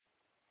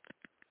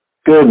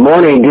Good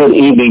morning, good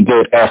evening,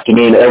 good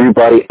afternoon,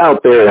 everybody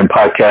out there in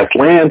podcast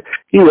land.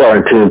 You are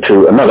in tune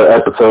to another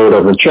episode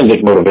of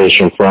Intrinsic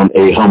Motivation from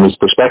a Homie's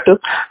Perspective.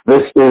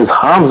 This is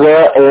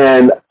Hamza,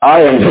 and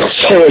I am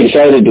so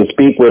excited to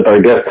speak with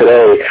our guest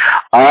today.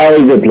 I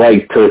would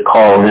like to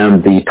call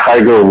him the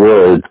Tiger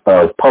Woods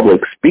of public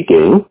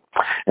speaking.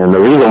 And the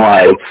reason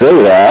why I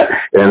say that,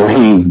 and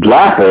he's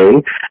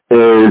laughing,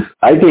 is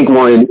I think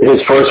one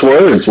his first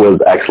words was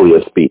actually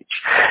a speech.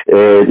 He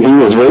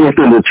was raised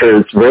in the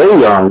church very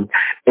young,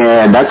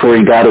 and that's where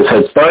he got his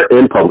head start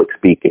in public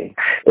speaking.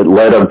 It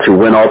led him to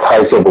win all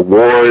types of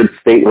awards,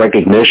 state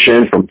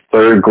recognition from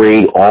third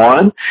grade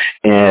on,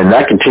 and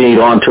that continued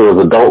on to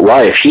his adult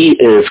life. He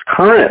is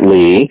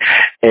currently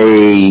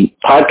a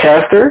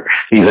podcaster.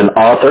 He's an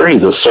author.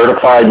 He's a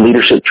certified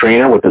leadership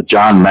trainer with the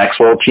John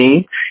Maxwell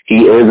team.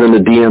 He is in the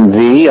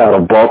DMV out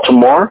of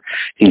Baltimore.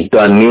 He's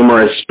done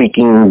numerous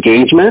speaking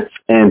engagements,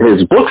 and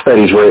his books that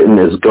he's written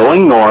is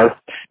Going North,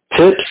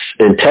 Tips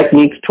and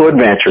Techniques to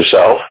Advance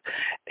Yourself.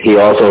 He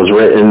also has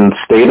written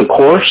Stay the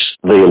Course,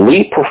 The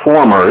Elite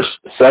Performers,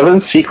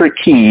 7 Secret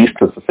Keys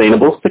to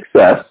Sustainable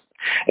Success,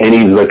 and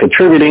he's a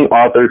contributing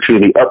author to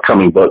the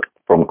upcoming book,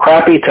 From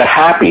Crappy to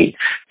Happy,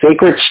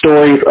 Sacred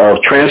Stories of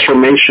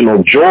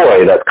Transformational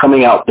Joy, that's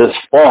coming out this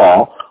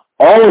fall.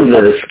 All of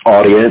this,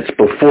 audience,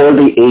 before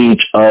the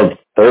age of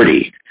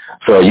 30.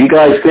 So you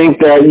guys think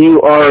that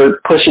you are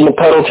pushing the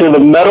pedal to the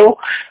metal?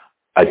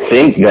 I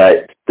think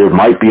that there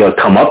might be a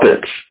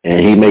comeuppance, and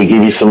he may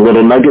give you some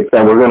little nuggets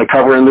that we're going to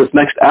cover in this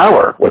next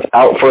hour.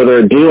 Without further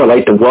ado, I'd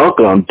like to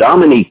welcome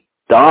Dominique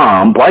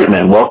Dom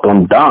Brightman.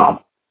 Welcome,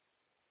 Dom.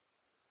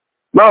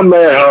 My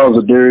man, how's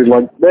it, dude?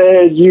 Like,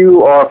 man,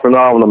 you are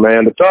phenomenal,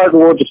 man. The Tiger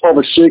Woods of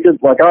public speaking,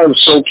 like, I am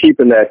so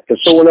keeping that,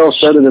 because someone else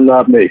said it and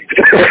not me.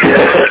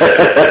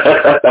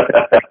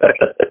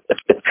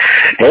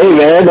 Hey,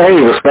 man,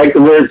 respect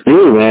the words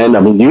due, man.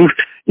 I mean,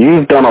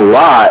 you've done a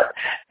lot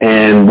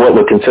in what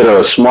would consider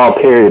a small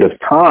period of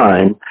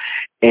time,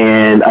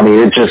 and, I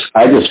mean,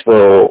 I just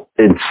feel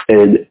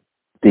it's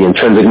the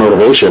intrinsic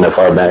motivation, if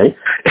I may,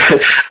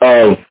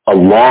 of a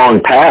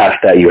long path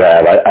that you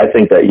have. I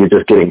think that you're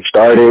just getting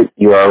started.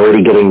 You are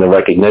already getting the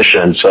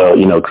recognition. So,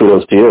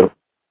 kudos to you.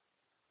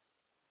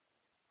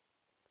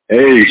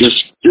 Hey,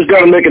 just got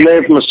to make a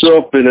name for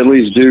myself and at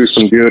least do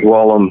some good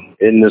while I'm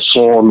in this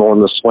form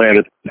on this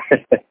planet.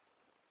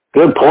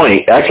 Good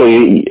point.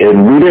 Actually,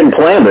 and we didn't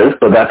plan this,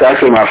 but that's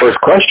actually my first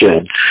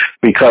question,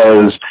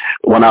 because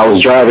when I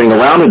was driving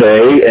around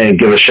today, and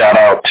give a shout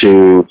out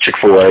to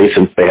Chick-fil-A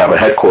since they have a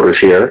headquarters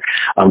here,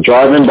 I'm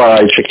driving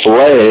by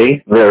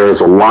Chick-fil-A,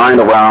 there's a line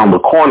around the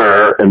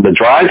corner in the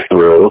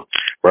drive-thru,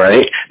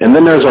 right? And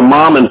then there's a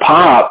mom and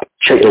pop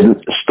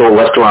chicken store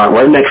restaurant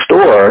right next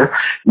door.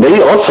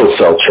 They also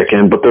sell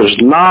chicken, but there's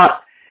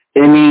not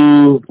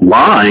any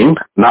line,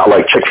 not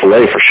like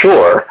Chick-fil-A for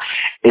sure,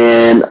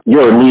 and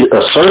you're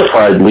a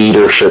certified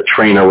leadership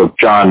trainer with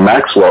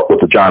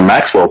the John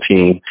Maxwell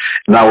team,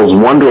 and I was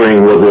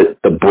wondering, was it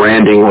the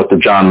branding with the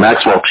John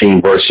Maxwell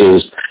team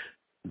versus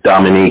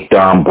Dominique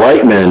Dom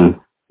Brightman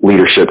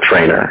leadership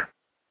trainer?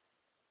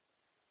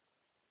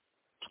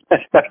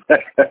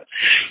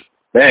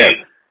 Man,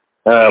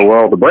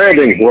 well, the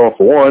branding, well,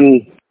 for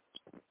one,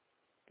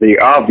 the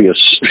obvious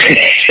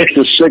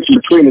distinction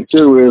between the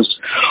two is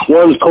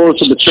one's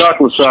closer to the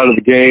chocolate side of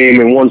the game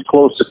and one's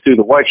closer to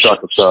the white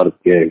chocolate side of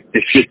the game.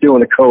 If you're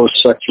doing a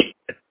co-section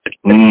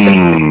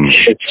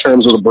in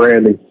terms of the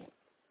branding.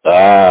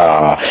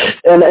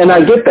 And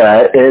I get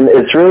that, and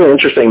it's really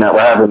interesting that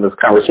we're having this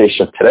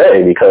conversation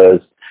today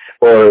because,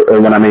 or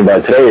what I mean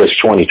by today is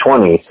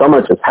 2020. So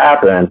much has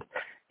happened.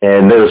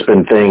 And there's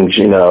been things,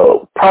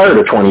 prior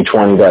to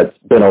 2020 that's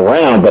been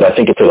around, but I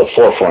think it's at the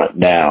forefront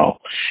now.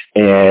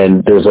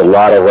 And there's a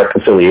lot of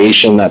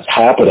reconciliation that's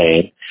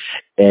happening.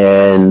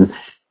 And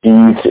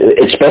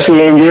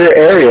especially in your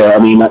area, I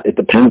mean, it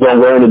depends on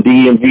where in the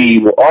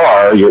DMV you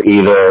are. You're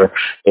either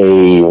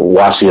a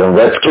Washington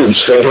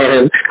Redskins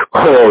fan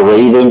or a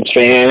Ravens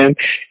fan.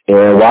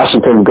 And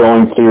Washington's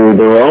going through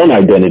their own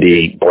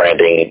identity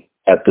branding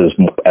at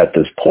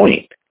this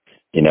point.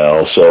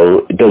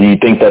 So do you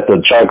think that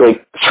the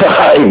chocolate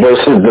side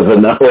versus the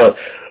vanilla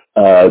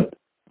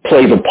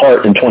plays a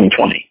part in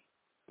 2020?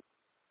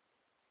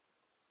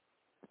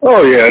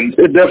 Oh, yeah,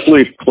 it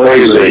definitely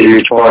plays a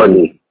huge part.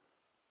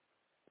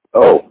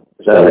 Oh,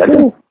 is that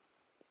cool?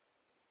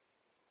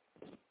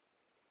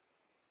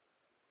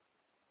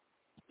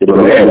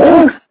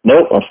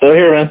 Nope, I'm still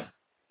here, man.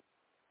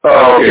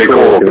 Oh, okay,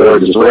 cool.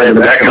 Good. Just laying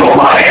back on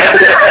my head.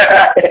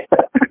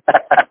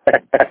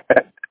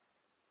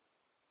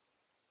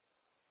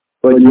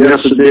 But yes,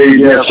 indeed,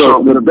 yeah.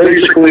 So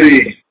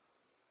basically,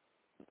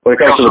 when it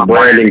comes to the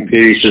branding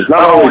piece, it's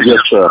not only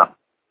just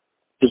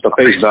the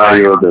face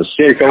value of the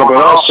skin color, but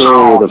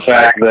also the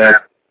fact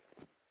that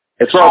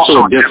it's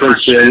also a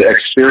difference in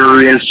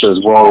experience as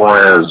well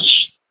as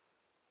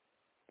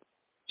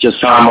just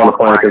time on the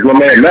planet. Because my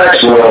man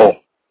Maxwell,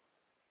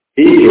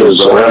 he is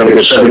around a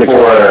good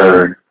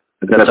 74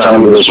 at that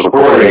time of this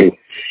recording,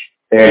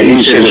 and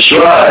he's in the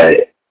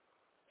stride,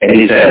 and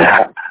he said,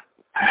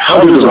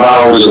 hundreds of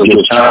hours of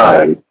just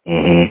time,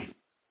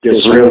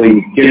 just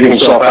really getting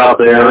himself out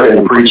there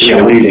and preaching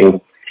and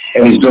leading,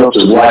 and he's built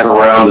his life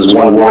around his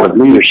one word of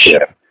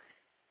leadership.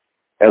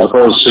 As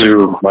opposed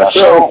to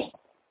myself,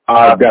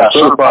 I've got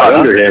certified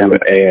under him,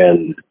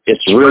 and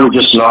it's really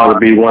just an honor to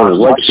be one of his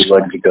legacy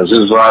legs because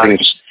his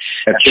writings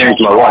have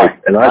changed my life,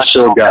 and I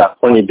still got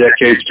plenty of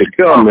decades to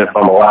come if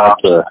I'm allowed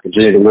to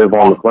continue to live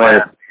on the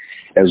planet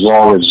as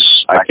long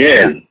as I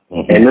can.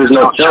 And there's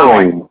no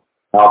telling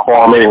how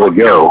far I'm able to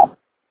go,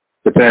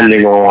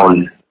 depending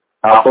on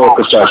how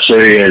focused I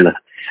stay and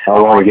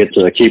how long I get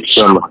to keep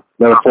some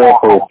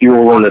metaphorical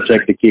fuel in the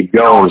tank to keep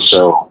going.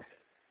 So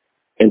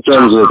in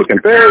terms of the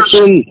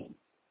comparison,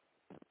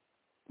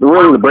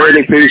 the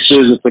Branding piece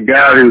is it's the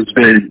guy who's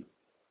been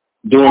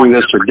doing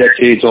this for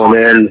decades on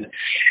end,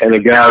 and the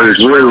guy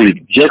who's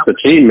really just a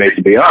teammate,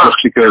 to be honest,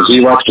 because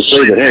he likes to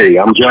say that, hey,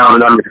 I'm John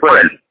and I'm your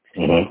friend.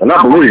 And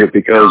I believe it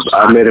because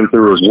I met him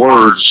through his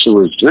words,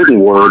 through his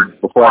written word,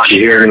 before actually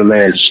hearing the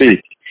man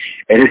speak.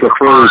 And he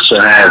prefers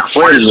to have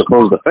friends as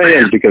opposed to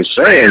fans because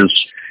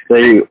fans,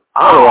 they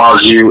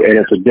idolize you, and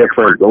it's a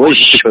different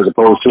relationship as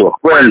opposed to a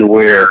friend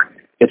where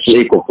it's an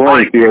equal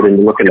playing field and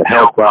you're looking to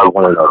help out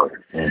one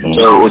another.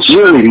 So it's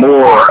really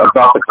more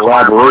about the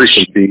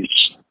collaboration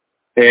piece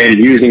and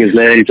using his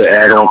name to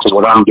add on to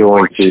what I'm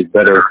doing to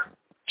better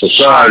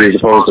society as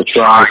opposed to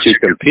trying to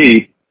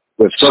compete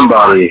with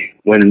somebody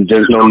when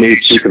there's no need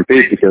to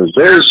compete because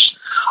there's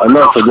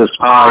enough of this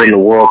pie in the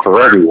world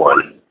for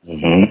everyone.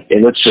 And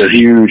it's a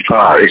huge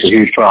pie. It's a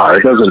huge pie.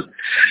 It doesn't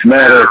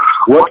matter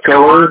what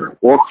color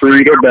or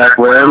creed or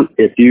background.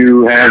 If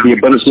you have the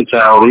abundance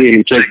mentality and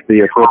you take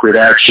the appropriate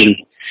action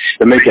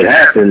to make it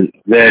happen,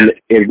 then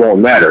it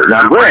won't matter.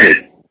 Now,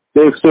 granted,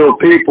 there's still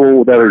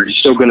people that are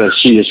still going to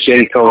see your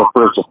skin color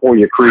first before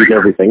your creed and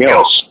everything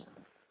else.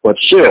 But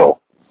still,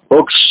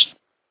 folks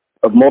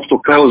of multiple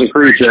colors and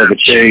creeds have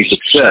attained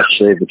success.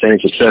 They've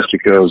attained success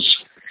because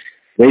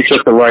they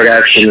took the right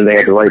action and they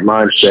had the right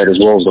mindset as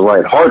well as the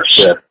right heart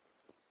set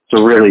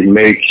to really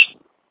make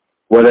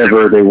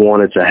whatever they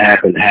wanted to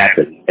happen.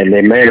 And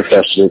they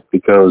manifested it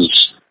because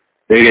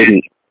they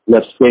didn't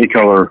let skin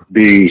color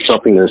be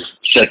something that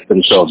set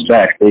themselves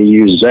back. They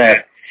used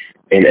that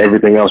and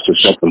everything else to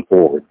set them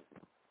forward.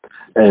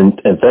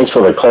 And thanks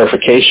for the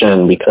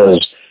clarification,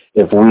 because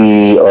if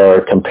we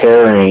are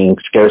comparing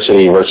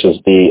scarcity versus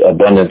the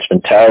abundance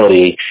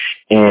mentality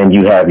and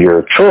you have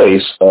your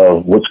choice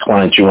of which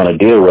clients you want to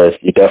deal with,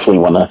 you definitely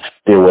want to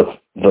deal with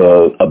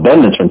the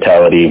abundance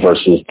mentality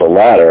versus the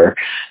latter.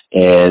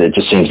 And it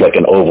just seems like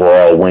an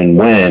overall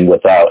win-win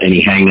without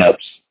any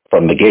hang-ups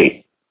from the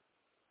gate.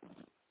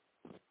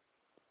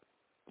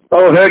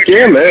 Oh, heck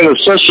yeah, man,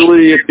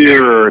 especially if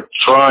you're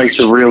trying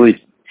to really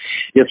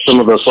get some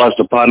of the slice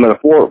of pie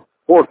metaphorically,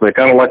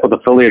 kind of like with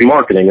affiliate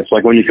marketing. It's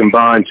like when you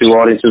combine two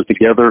audiences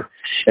together,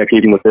 like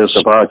even with this,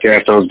 a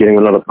podcast, I was getting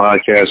another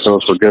podcast, so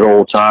it's a good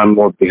old time,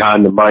 more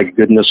behind the mic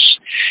goodness,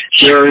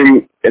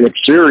 sharing an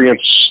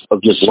experience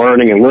of just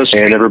learning and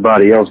listening, and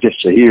everybody else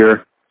gets to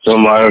hear. Some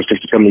of my others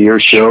get to come to your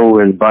show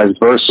and vice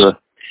versa.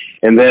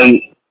 And then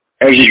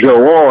as you go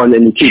on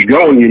and you keep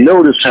going, you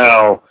notice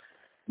how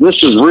this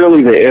is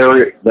really the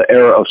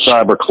era of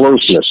cyber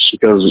closeness,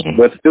 because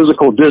with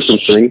physical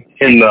distancing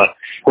and the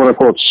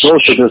quote-unquote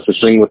social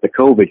distancing with the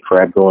COVID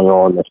crap going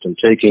on that's been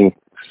taking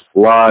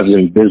lives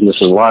and business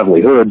and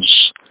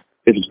livelihoods,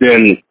 it's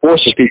been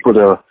forcing people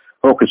to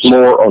focus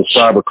more on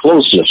cyber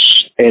closeness.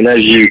 And as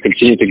you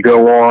continue to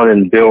go on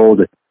and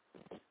build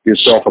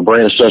yourself a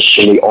brand,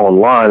 especially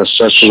online,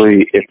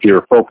 especially if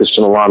you're focused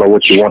on a lot of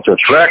what you want to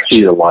attract to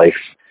your life,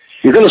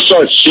 you're going to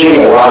start seeing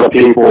a lot of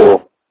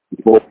people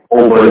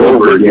over and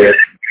over again,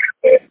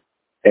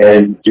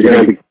 and you're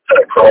going to be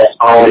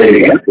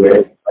cross-pollinating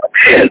with,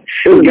 man,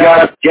 this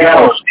guy's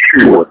gals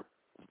pure.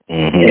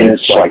 And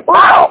it's like,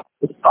 wow,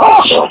 it's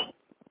awesome.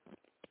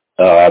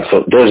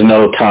 Absolutely. There's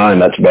no time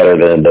that's better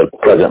than the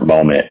present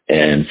moment,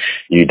 and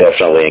you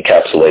definitely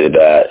encapsulated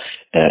that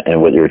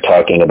and what you're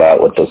talking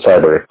about with the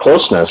cyber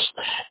closeness.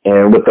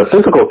 And with the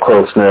physical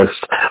closeness,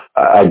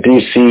 I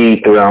do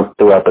see throughout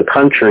the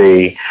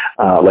country,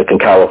 like in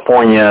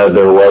California,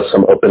 there was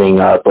some opening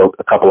up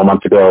a couple of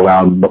months ago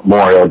around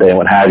Memorial Day and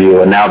what have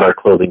you, and now they're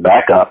closing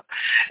back up.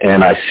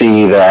 And I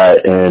see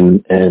that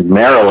in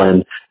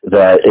Maryland,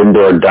 that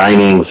indoor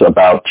dining's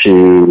about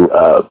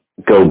to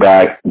go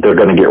back. They're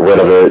going to get rid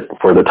of it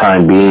for the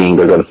time being.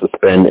 They're going to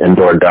suspend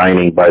indoor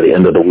dining by the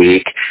end of the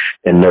week,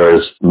 and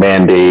there's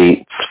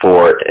mandates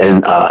for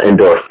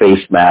indoor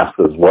face masks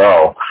as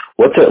well.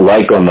 What's it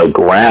like on the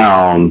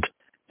ground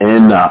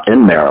in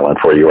Maryland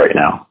for you right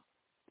now?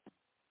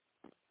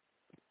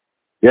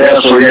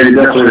 Yeah, so yeah,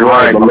 you're definitely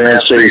right. My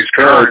man stays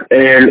current,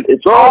 and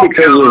it's all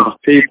because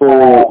of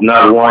people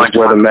not wanting to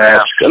wear the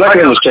mask. And I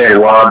can understand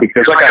why,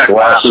 because I got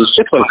glasses.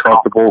 It's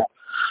uncomfortable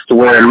to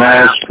wear a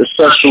mask,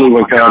 especially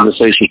when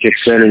conversation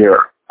kicks in and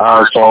your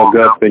eyes fog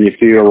up and you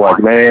feel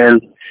like, man,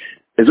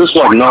 is this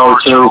like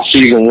Naruto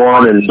season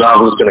 1 and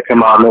Zabu's going to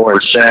come out of nowhere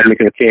and stab me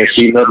because I can't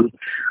see nothing?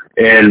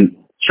 And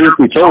truth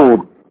be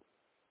told,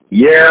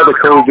 yeah, the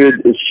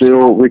COVID is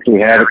still wreaking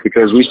havoc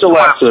because we still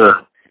have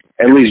to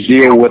at least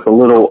deal with a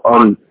little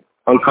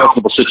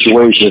uncomfortable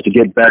situation to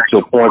get back to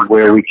a point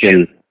where we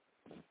can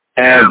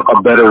have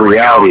a better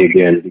reality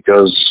again.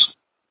 Because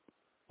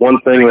one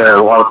thing that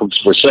a lot of folks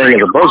were saying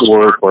as a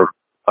buzzword for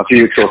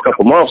a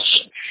couple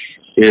months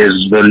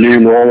is the new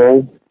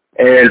normal.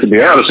 And to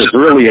be honest, it's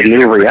really a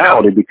new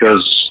reality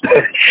because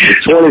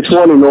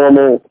 2020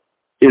 normal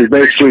is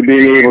basically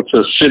being able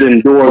to sit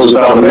indoors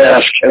without a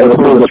mask, as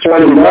opposed to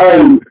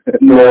 2019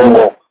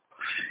 normal.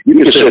 You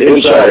can sit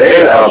inside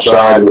and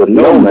outside with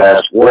no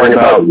mask, worrying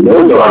about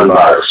no darn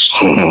virus.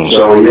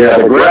 So yeah,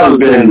 the graph has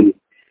been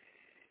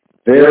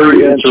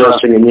very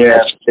interesting, and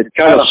yes, it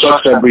kind of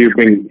sucks that we've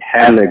been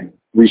having to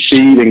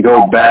recede and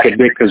go back a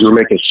bit because we're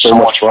making so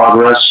much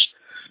progress.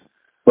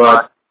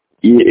 But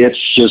it's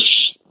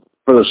just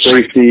for the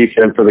safety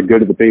and for the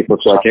good of the people.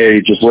 It's like,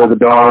 hey, just wear the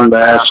darn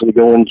mask and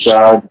go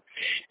inside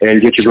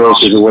and get your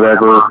groceries or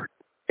whatever,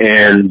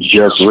 and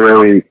just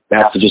really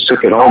have to just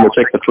cook it home or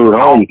take the food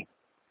home.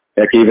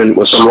 Heck, even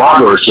with some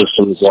library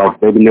systems, like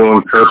they've been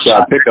doing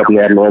curbside pickup and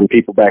they haven't letting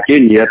people back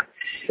in yet.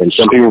 And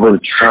some people have been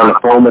trying to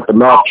foam at the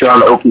mouth,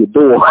 trying to open the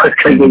door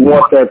because they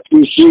want that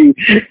PC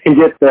and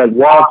get that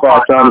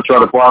Wi-Fi time to try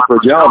to apply for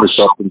a job or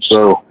something.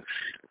 So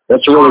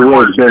that's really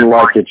what it's been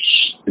like.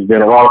 It's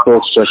been a lot of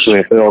folks, especially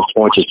in Phil's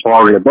point, just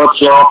targeting their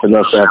butts off and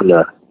us having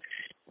to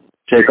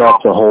take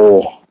off the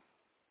whole,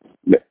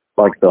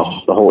 like the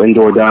whole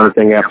indoor dining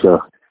thing after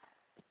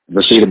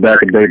recede it back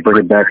a bit,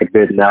 bring it back a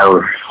bit.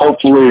 Now,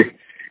 hopefully,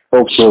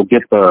 folks will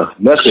get the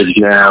message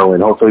now,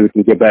 and hopefully we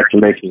can get back to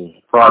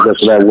making progress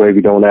so that way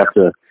we don't have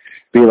to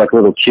be like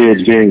little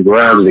kids being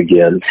grounded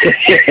again,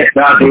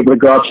 not able to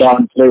go outside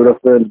and play with our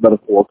friends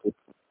metaphorically.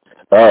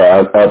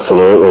 Oh,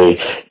 absolutely.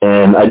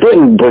 And I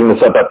didn't bring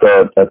this up at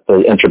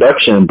the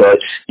introduction, but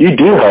you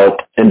do help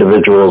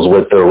individuals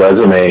with their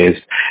resumes,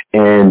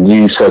 and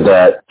you said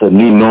that the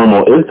new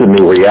normal is the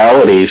new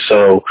reality.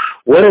 So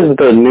what is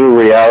the new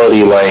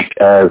reality like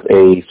as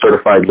a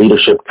certified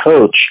leadership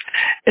coach?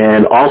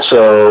 And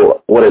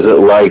also, what is it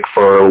like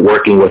for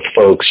working with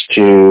folks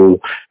to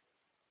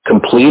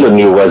complete a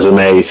new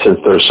resume since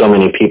there's so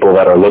many people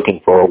that are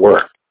looking for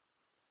work?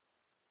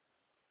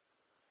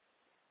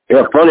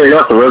 Yeah, funny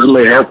enough, the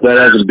resume help,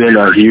 that hasn't been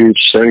a huge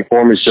thing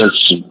for me since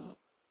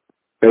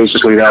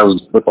basically that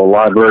was with the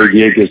library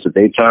gig as the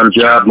daytime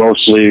job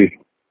mostly.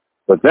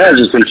 But that has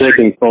just been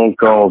taking phone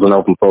calls and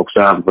helping folks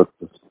out with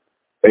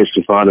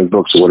basically finding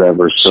books or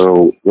whatever.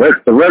 So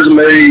the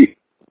resume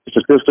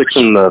statistics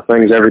and the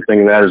things,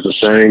 everything that is the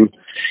same.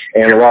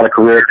 And a lot of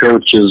career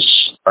coaches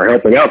are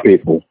helping out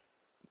people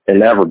in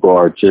that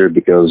regard too,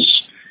 because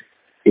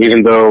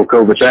even though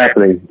COVID's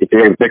happening, if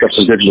you're able to pick up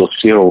some digital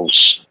skills,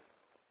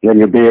 then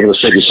you'll be able to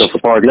set yourself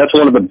apart. And that's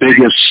one of the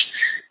biggest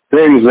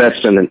things that's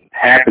been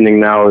happening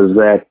now is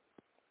that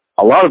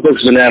a lot of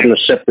folks have been having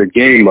to set their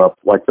game up.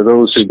 Like for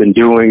those who've been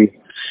doing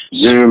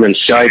Zoom and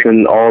Skype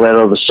and all that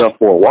other stuff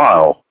for a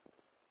while,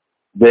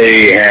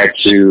 they had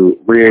to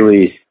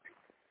really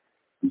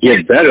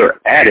get better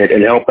at it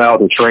and help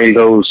out and train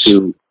those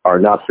who are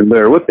not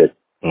familiar with it.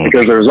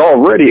 Because there's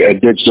already a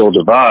digital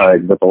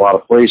divide with a lot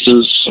of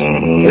places,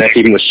 and that's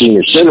even with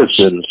senior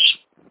citizens.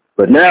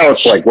 But now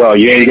it's like, well,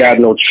 you ain't got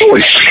no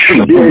choice.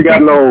 You ain't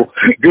got no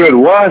good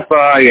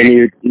Wi-Fi, and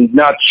you're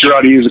not sure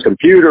how to use a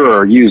computer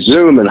or use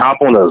Zoom and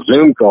hop on a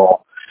Zoom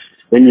call,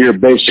 then you're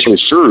basically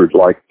screwed.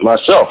 Like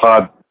myself,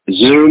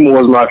 Zoom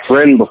was my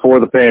friend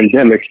before the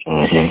pandemic,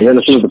 and then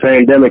as soon as the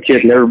pandemic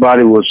hit and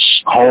everybody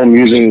was home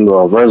using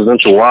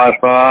residential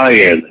Wi-Fi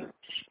and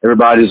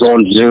everybody's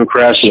on Zoom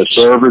crashing the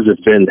servers,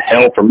 it's been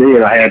hell for me,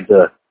 and I had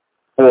to,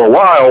 for a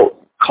while,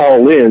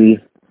 call in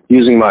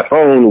using my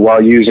phone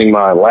while using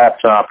my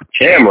laptop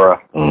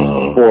camera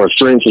for a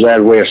stream, so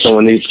that way if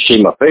someone needs to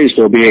see my face,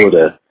 they'll be able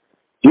to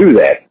do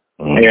that.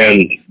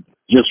 And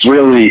just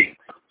really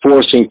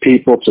forcing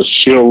people to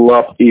skill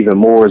up even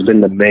more has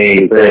been the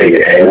main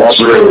thing. And that's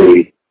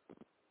really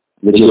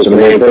just the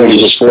main thing,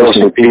 is just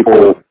forcing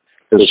people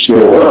to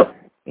skill up.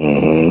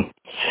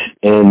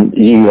 And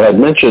you had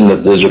mentioned the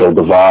digital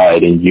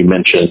divide, and you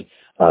mentioned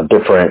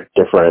different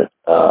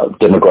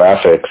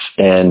demographics.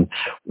 And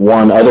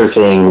one other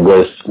thing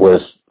with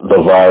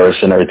the virus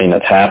and everything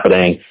that's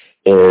happening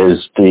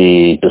is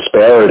the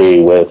disparity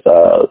with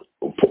the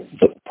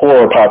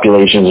poorer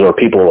populations or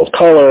people of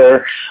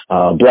color,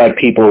 Black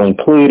people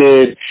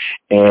included.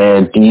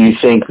 And do you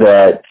think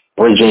that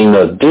bridging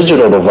the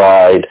digital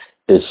divide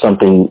is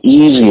something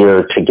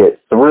easier to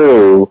get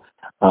through,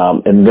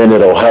 and then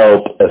it'll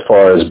help as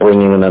far as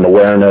bringing in an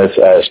awareness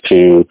as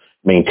to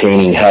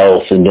maintaining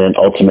health and then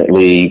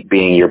ultimately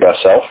being your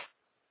best self?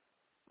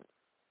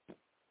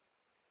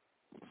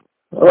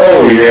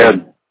 Oh, yeah,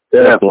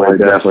 definitely.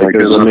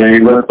 Because, I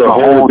mean, with the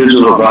whole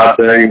digital divide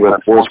thing,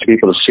 with forcing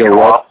people to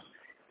skill up,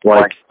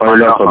 like,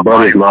 funny enough, a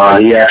buddy of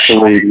mine, he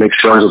actually makes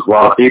friends with a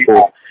lot of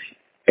people,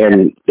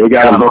 and they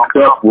got him hooked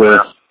up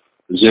with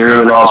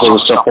Zoom and all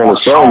sorts of stuff on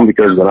his phone,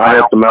 because when I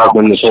helped him out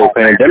when this whole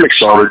pandemic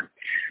started,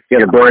 he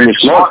had a brand new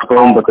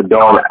smartphone, but the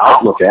darn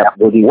Outlook app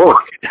wouldn't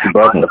work.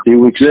 But a few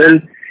weeks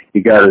in,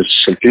 he got his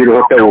computer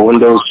hooked up with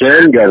Windows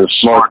 10, got his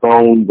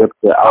smartphone with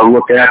the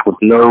Outlook app with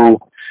no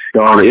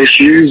on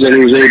issues, and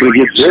he was able to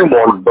get Zoom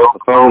on both the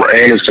phone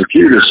and his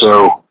computer.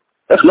 So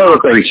that's another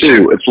thing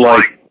too. It's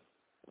like,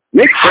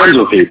 make friends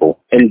with people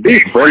and be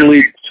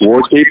friendly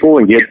towards people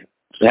and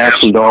have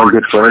some darn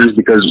good friends,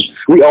 because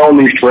we all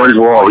need friends.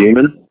 We're all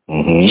human.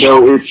 Mm-hmm.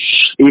 So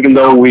it's, even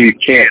though we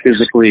can't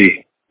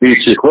physically be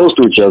too close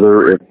to each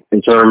other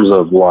in terms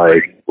of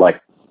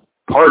like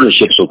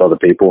partnerships with other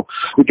people,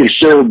 we can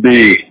still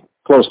be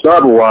close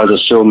tribal-wise and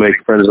still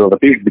make friends with other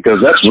people, because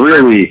that's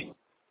really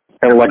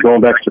kind of like going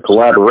back to the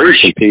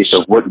collaboration piece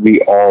of what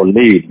we all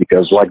need.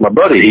 Because like my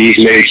buddy, he's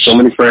made so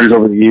many friends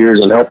over the years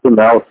and helped them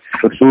out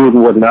with food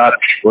and whatnot,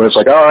 where it's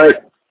like, all right,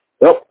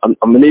 well, I'm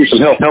going to need some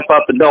help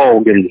out the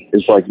dog. And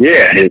it's like,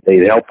 yeah,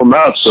 they help them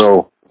out.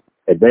 So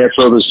advance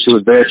others to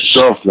advance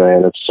yourself,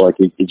 man. It's like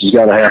you just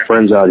got to have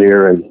friends out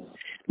here and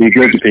be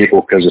good to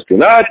people, because if you're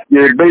not,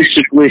 you're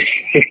basically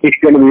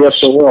going to be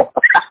SOL.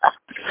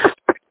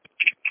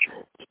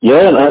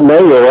 Yeah, and I know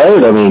you're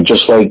right. I mean,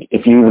 just like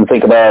if you even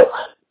think about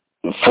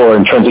for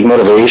Intrinsic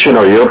Motivation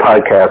or your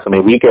podcast, I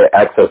mean, we get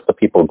access to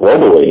people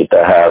globally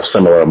that have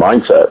similar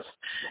mindsets.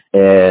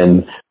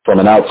 And from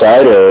an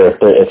outsider,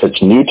 if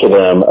it's new to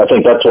them, I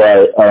think that's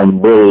why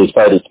I'm really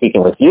excited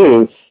speaking with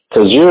you,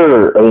 because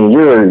you're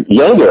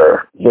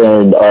younger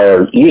than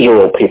our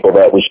usual people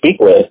that we speak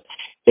with,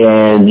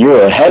 and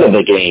you're ahead of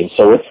the game.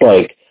 So it's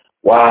like,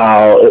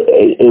 wow,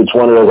 it's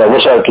one of those, I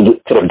wish I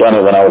could have done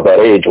it when I was that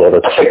age where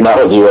the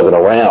technology wasn't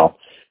around.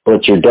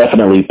 But you're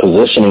definitely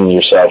positioning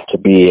yourself to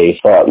be a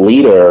thought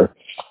leader.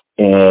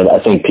 And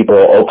I think people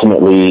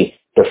ultimately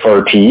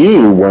defer to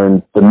you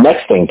when the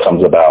next thing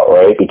comes about,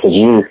 right? Because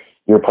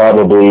you're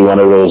probably one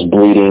of those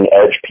bleeding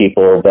edge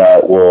people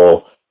that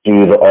will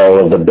do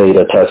all of the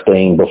beta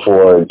testing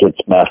before it gets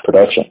mass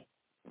production.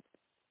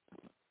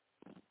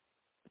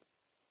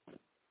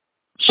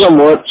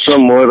 Somewhat.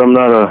 I'm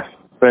not a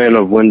fan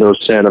of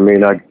Windows 10. I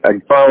mean, I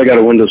finally got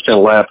a Windows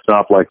 10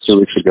 laptop like 2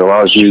 weeks ago.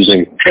 I was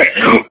using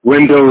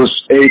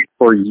Windows 8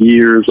 for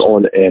years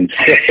on end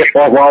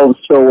while it was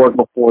still working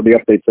before the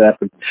updates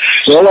happened.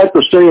 So I like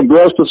to stay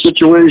abreast of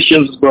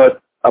situations, but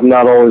I'm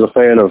not always a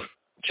fan of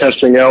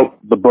testing out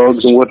the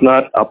bugs and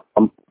whatnot.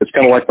 It's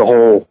kind of like the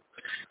whole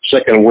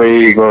second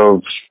wave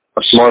of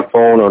a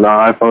smartphone or an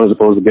iPhone, as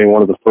opposed to being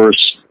one of the first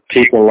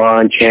people in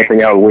line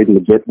camping out waiting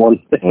to get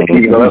one. Mm-hmm.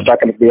 Even though that's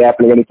not going to be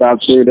happening anytime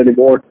soon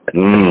anymore.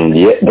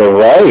 Yeah, they're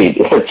right.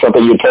 It's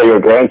something you tell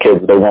your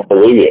grandkids, they won't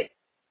believe it.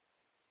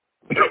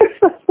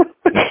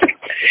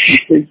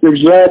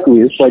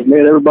 Exactly. It's like,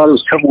 man, everybody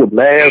was covered with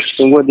masks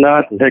and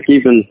whatnot, and heck,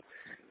 even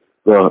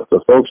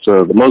the folks,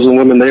 the Muslim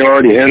women, they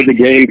already ahead of the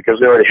game because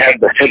they already had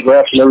the head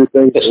wraps and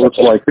everything. So it's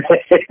like,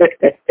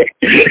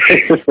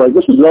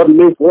 this is nothing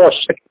new for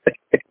us.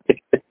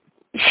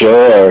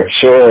 Sure.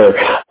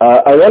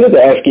 I wanted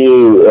to ask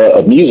you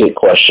a music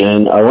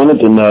question. I wanted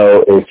to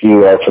know if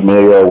you are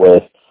familiar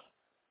with,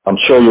 I'm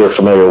sure you're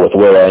familiar with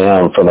Where I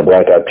Am from the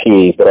Black Eyed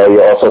Peas, but are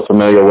you also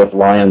familiar with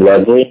Lyon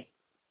Leslie?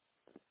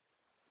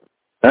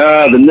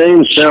 The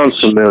name sounds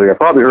familiar. I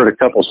probably heard a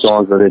couple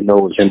songs, but I didn't know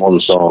it was him on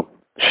the song.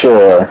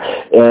 Sure.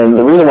 And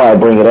the reason why I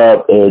bring it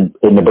up, and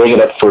to bring it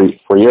up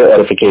for your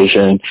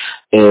edification,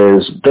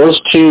 is those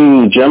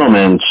two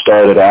gentlemen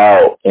started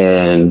out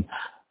in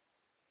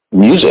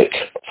music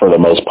for the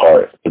most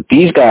part. But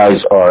these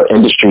guys are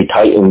industry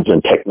titans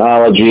in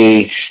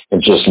technology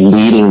and just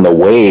leading the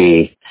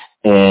way.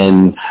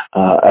 And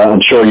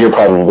I'm sure you're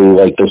probably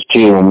like this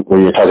too,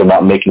 where you're talking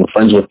about making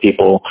friends with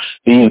people.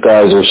 These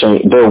guys are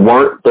saying they're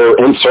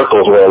in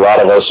circles where a lot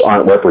of us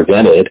aren't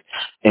represented,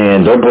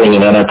 and they're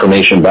bringing that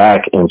information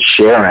back and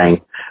sharing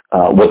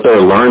what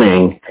they're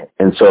learning.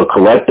 And so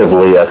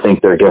collectively, I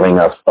think they're giving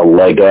us a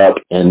leg up,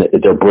 and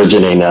they're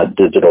bridging that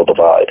digital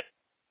divide.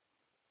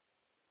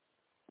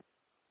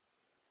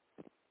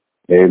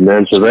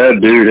 Amen to that,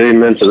 dude.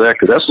 Amen to that,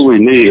 because that's what we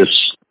need.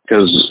 Is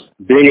because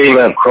being able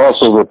to have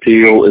crossover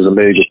appeal is a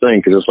major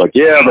thing. Because it's like,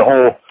 yeah, the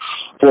whole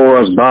for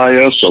us, by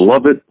us, I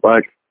love it.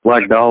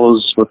 Black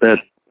dollars with that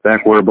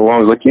back where it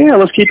belongs. Like, yeah,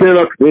 let's keep it in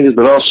our communities,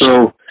 but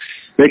also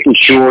making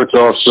sure to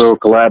also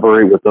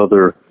collaborate with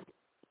other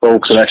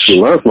folks and actually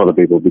learn from other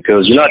people.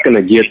 Because you're not going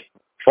to get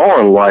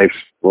far in life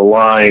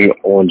relying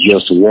on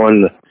just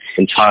one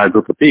entire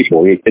group of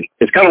people.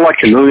 It's kind of like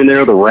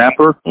Chamillionaire, the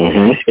rapper,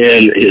 mm-hmm.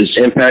 in his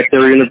Impact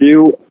Theory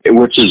interview,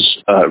 which is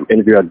an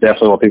interview I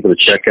definitely want people to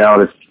check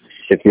out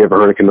if you ever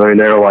heard of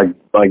Chamillionaire.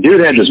 Like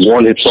dude had this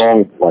one-hit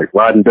song, like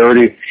Riding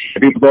Dirty,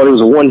 and people thought it was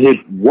a one-hit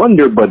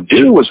wonder, but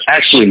dude was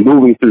actually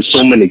moving through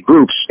so many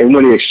groups, and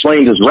when he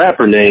explained his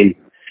rapper name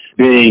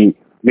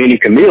meaning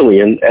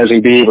chameleon, as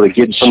in being able to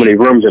get in so many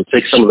rooms and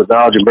take some of the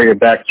knowledge and bring it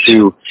back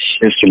to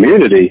his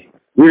community,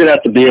 we're going to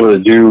have to be able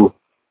to do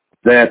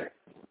that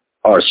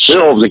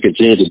ourselves and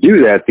continue to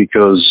do that,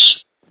 because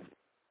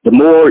the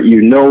more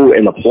you know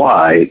and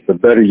apply, the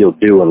better you'll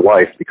do in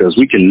life, because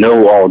we can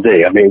know all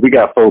day. I mean, we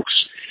got folks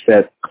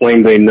that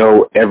claim they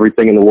know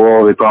everything in the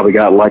world. They probably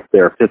got like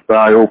their fifth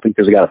eye open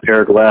because they got a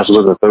pair of glasses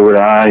with a third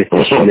eye,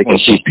 and they can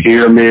see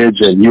pyramids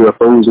and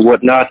UFOs and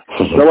whatnot.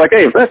 They're like,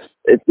 hey,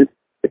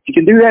 if you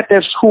can do that,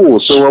 that's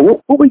cool. So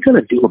what are we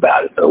going to do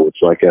about it, though?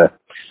 It's like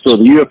So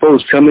the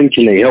UFOs coming,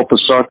 can they help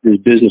us start this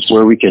business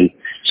where we can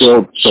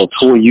sell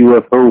toy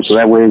UFOs so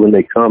that way when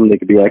they come, they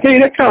can be like, hey,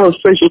 that kind of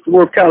spaceship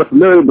we're kind of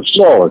familiar but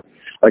smaller.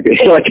 Like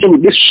can we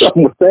do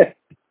something with that?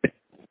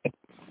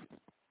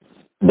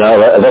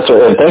 No, that's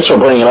what, thanks for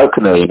bringing up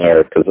Chameleon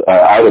Air, because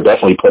I would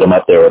definitely put him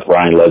up there with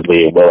Ryan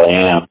Leslie and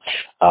Will.i.am.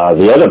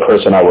 The other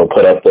person I would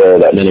put up there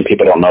that many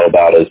people don't know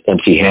about is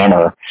MC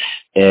Hammer,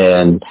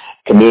 and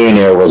Chameleon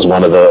Air was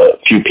one of the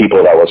few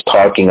people that was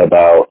talking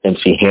about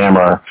MC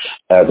Hammer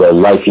as a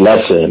life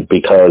lesson,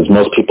 because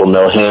most people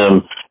know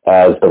him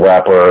as the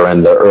rapper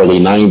in the early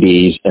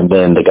 90s and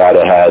then the guy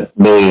that had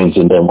millions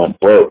and then went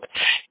broke.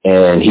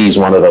 And he's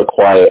one of the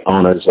quiet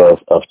owners of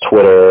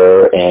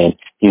Twitter, and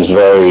he's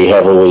very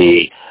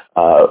heavily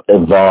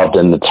involved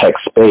in the tech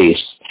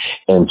space.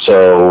 And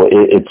so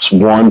it's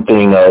one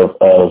thing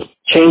of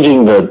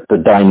changing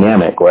the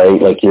dynamic,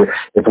 right? Like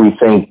if we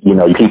think,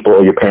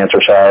 people, your pants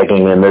are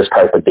sagging and this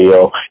type of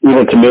deal,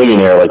 even Chameleon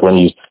Air, like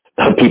when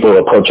people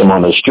approach him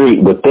on the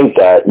street would think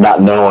that,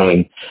 not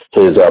knowing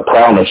his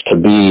prowess to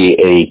be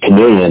a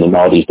chameleon in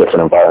all these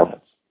different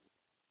environments.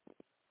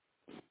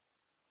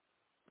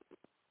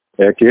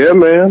 Heck yeah,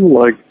 man.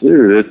 Like,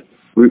 dude,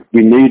 we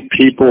need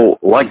people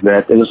like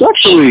that. And it's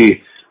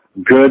actually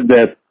good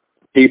that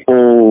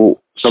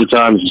people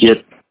sometimes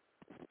get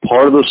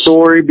part of the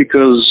story,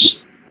 because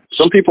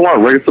some people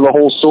aren't ready for the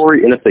whole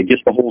story. And if they get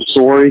the whole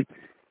story,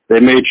 they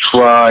may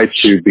try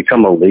to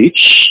become a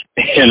leech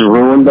and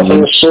ruin the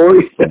whole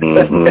story.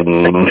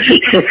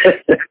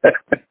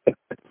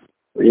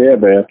 Yeah,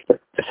 man.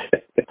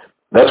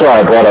 That's why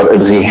I brought up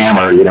MC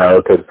Hammer,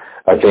 because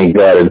I think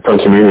that in some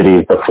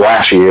communities, the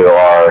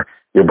flashier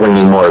you're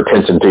bringing more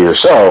attention to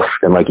yourself.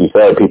 And like you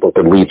said, people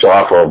could leech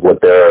off of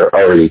what they're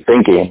already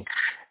thinking,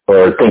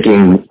 or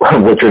thinking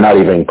what you're not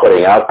even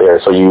putting out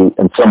there. So you,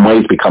 in some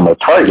ways, become a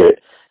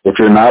target. If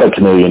you're not a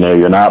chameleon,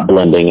 you're not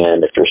blending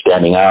in, if you're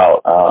standing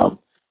out,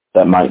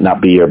 that might not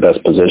be your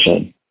best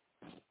position.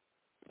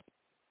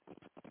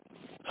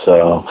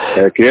 So,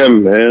 heck yeah,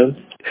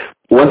 man.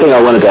 One thing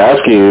I wanted to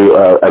ask you,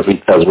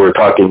 as we're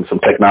talking some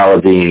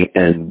technology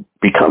and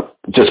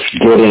just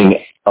getting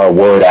a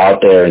word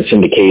out there and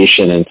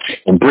syndication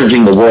and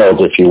bridging the world,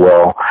 if you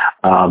will,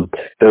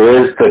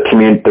 there is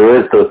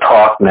the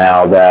talk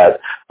now that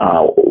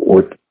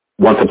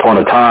once upon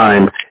a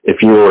time,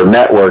 if you were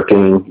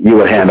networking, you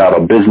would hand out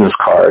a business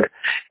card,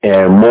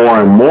 and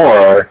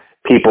more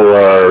people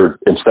are,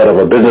 instead of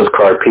a business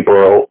card,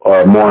 people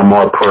are more and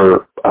more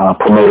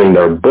promoting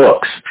their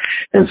books.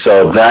 And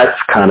so that's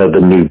kind of the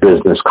new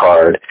business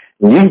card.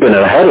 And you've been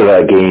ahead of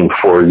that game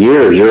for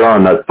years. You're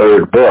on the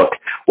third book.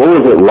 What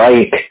was it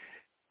like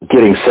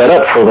getting set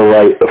up for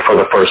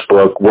the first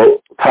book?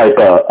 What type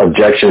of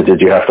objections did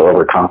you have to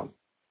overcome,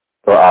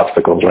 or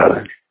obstacles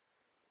rather?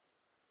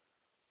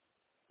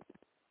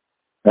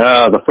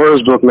 The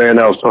first book, man,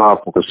 that was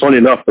powerful. Because funny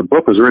enough, the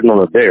book was written on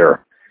a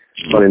dare.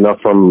 Funny enough,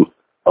 from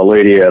a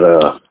lady at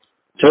a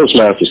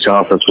Toastmasters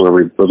conference where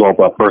we was all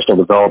about personal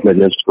development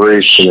and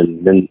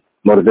inspiration and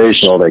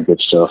motivation, all that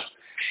good stuff.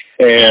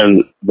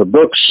 And the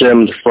book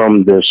stemmed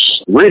from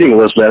this reading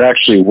list that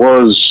actually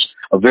was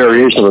a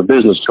variation of a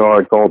business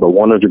card called the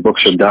 100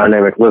 Books of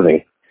Dynamic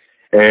Living.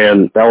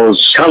 And that was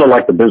kind of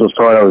like the business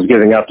card I was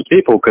giving out to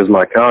people, because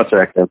my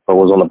contact info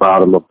was on the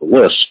bottom of the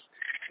list.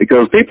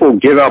 Because people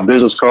give out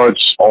business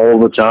cards all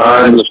the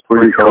time. It's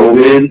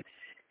pre-COVID.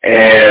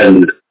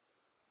 And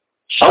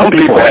some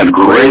people have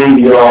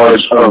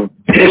graveyards of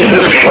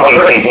business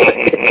cards.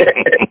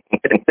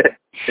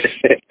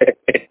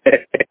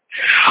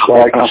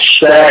 Like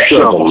stacks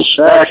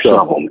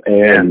of them.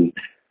 And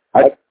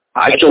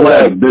I still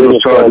have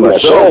business cards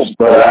myself,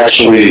 but I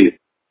actually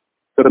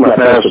took my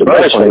past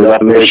advice on it.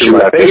 I made sure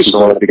my face is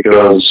on it,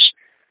 because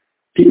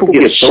people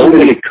get so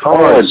many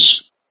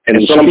cards,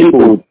 and some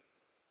people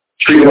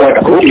treat it like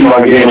a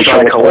Pokemon game and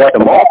try to collect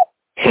them all.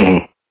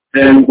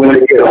 Then when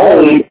they get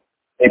home,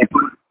 they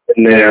put it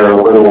in their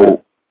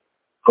little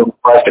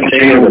plastic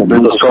container with a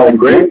business card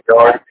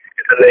graveyard,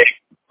 and then they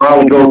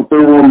probably go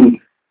through them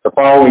the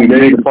following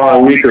day, the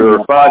following week,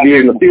 or 5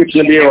 years in the future,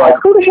 and be like,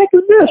 who the heck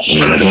is this?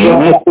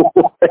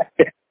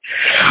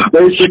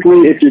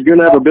 Basically, if you're going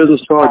to have a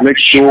business card, make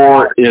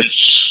sure it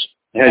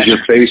has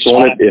your face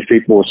on it, if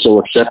people will still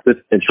accept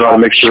it, and try to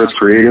make sure it's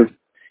creative.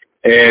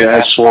 And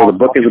as for the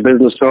book as a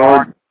business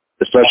card,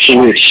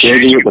 especially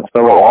exchanging it with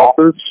fellow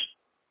authors,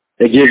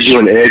 it gives you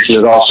an edge, and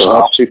it also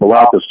helps people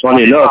out. Because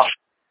funny enough,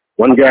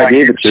 one guy I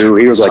gave it to,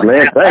 he was like,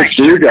 man, thanks,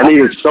 dude. I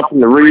needed something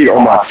to read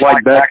on my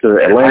flight back to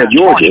Atlanta,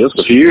 Georgia. This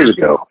was a few years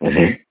ago.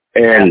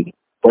 And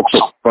folks,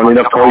 funny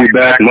enough, call you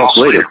back months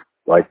later.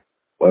 Like,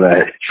 when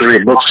I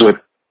traded books with,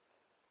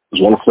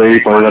 there was one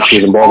lady, funny enough,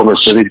 she's in Baltimore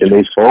City,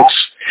 Denise Folks.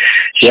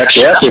 She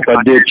actually asked me if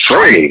I did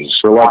trainings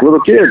for, like,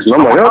 little kids. And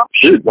I'm like, oh,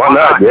 shoot, why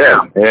not?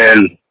 Yeah.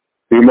 And a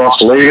few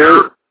months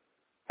later,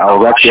 I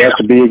was actually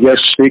asked to be a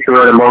guest speaker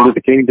at a Martin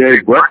Luther King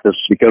Day breakfast,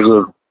 because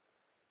of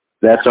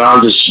that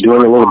time, just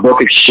doing a little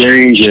book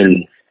exchange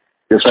and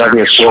just having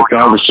a short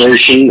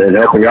conversation and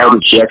helping out.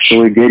 And she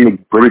actually gave me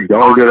pretty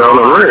darn good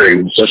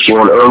honorarium, since we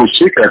were an early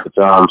speaker at the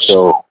time.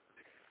 So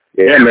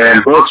Yeah,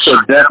 man, books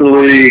are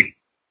definitely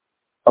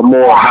a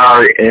more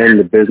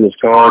high-end business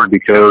card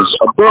because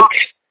a book,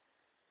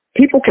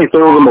 people can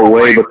throw them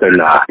away, but they're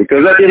not.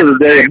 Because at the end of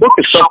the day, a book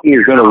is something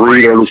you're going to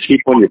read or at least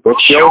keep on your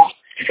bookshelf,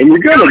 and you're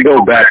going to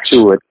go back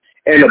to it.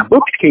 And a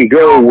book can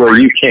go where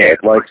you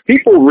can't. Like,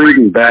 people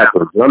reading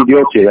backwards. I'm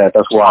guilty of that.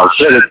 That's why I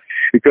said it.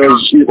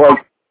 Because,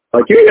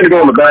 like you're going to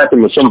go in the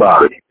bathroom with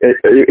somebody,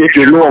 if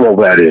you're normal,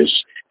 that is.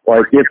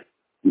 Like,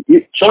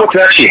 if someone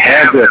can actually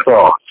have your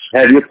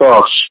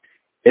thoughts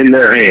in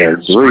their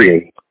hands,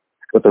 reading,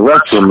 with the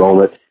rest of the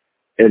moment,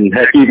 and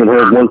heck, even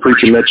heard one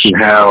preacher mention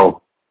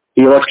how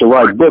he likes to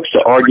write books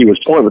to argue his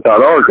point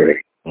without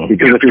arguing.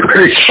 Because if you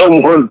read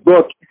someone's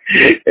book,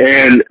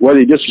 and whether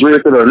you disagree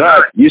with it or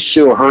not, you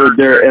still heard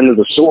their end of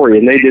the story,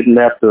 and they didn't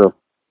have to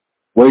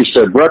waste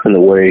their breath in the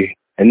way.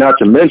 And not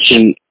to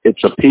mention,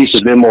 it's a piece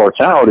of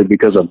immortality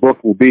because a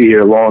book will be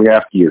here long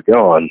after you're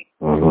gone.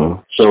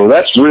 Mm-hmm. So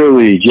that's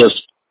really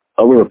just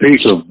a little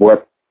piece of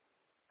what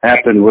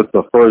happened with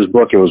the first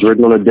book. It was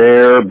written on a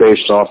dare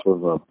based off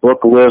of a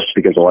book list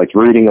because I liked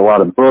reading a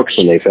lot of books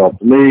and they've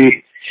helped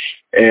me.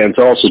 And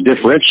to also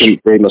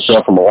differentiate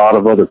myself from a lot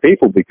of other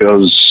people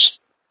because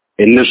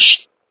in this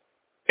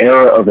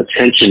era of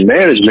attention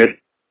management,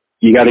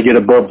 you got to get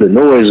above the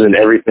noise and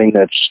everything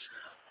that's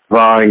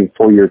vying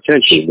for your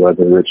attention,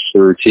 whether it's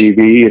through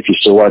TV, if you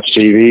still watch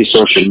TV,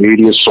 social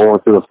media,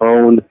 scrolling through the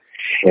phone,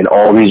 and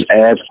all these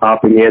ads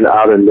popping in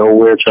out of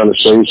nowhere trying to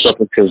sell you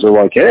something because they're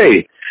like,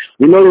 hey,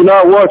 we know you're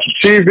not watching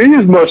TV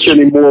as much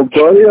anymore,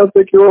 buddy. I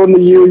think you're on the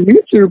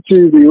YouTube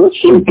TV. Let's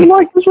see if you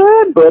like this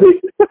ad,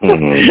 buddy.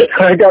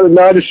 Mm-hmm. I got a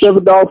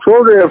 $97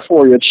 program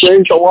for you.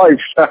 Change your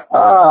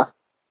life.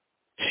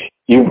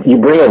 You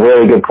bring a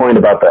really good point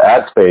about the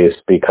ad space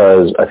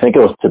because I think it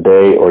was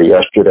today or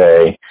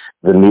yesterday,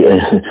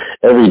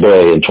 every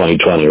day in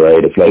 2020,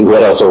 right? It's like,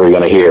 what else are we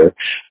going to hear?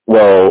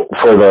 Well,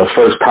 for the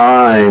first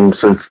time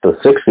since the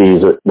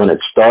 60s, when it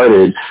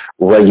started,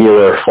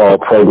 regular fall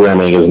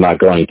programming is not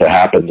going to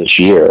happen this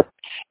year.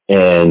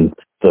 And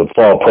the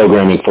fall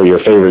programming for your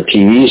favorite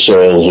TV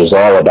shows was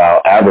all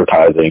about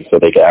advertising, so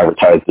they could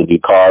advertise the new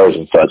cars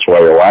and such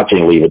while you're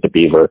watching Leave It to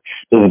Beaver.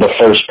 This is the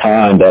first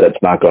time that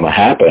it's not going to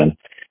happen.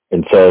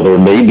 And so there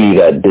may be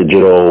that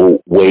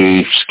digital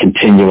waves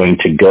continuing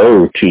to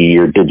go to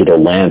your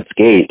digital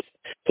landscape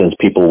since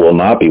people will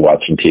not be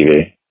watching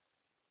TV.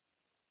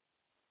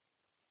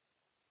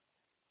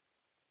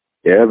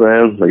 Yeah,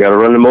 man. They got to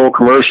run them old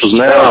commercials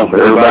now.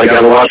 Everybody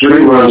got to watch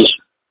reruns.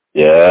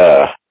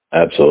 Yeah,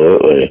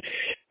 absolutely.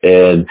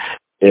 And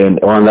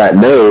on that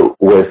note,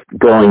 with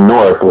Going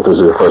North, which was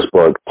your first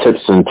book,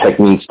 Tips and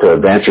Techniques to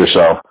Advance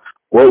Yourself,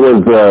 what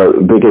was the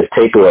biggest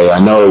takeaway? I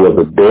know it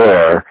was a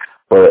dare,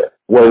 but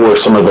what were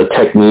some of the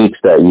techniques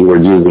that you were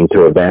using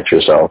to advance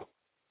yourself?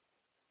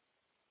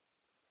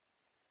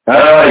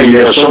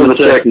 Yeah, some of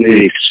the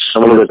techniques.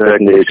 One of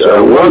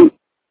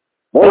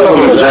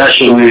them was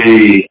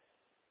actually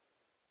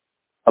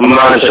a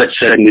mindset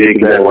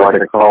technique that I like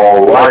to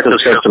call life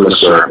as customer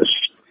service.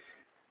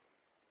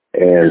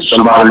 And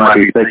somebody might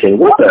be thinking,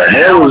 what the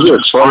hell is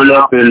this? Running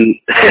up in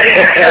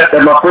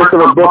at my first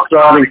ever book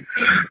signing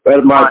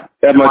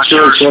at my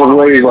church, one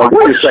lady's like,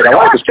 wait a second, I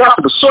like this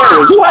customer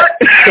service. What?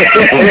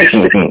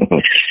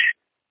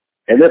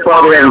 And they're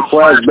probably having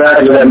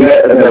flashbacks to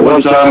that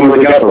one time when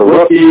they got the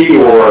rookie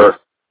or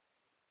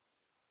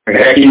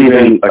heck,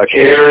 even a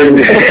Karen,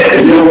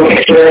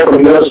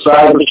 from the other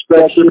side of the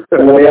spectrum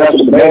when they ask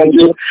the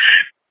manager.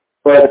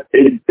 But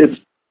it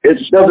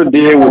doesn't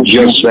deal with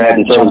just that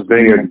in terms of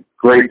being a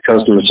great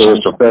customer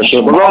service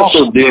professional, but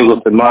also deal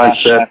with the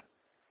mindset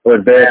of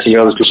advancing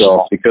others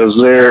yourself. Because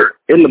they're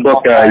in the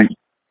book, I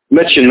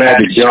mentioned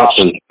Magic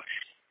Johnson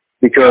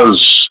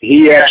because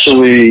he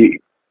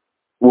actually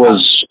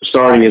was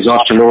starting his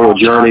entrepreneurial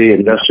journey,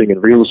 investing in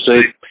real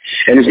estate,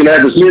 and he's going to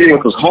have this meeting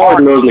with his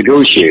hard-nosed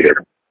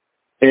negotiator.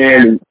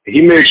 And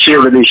he made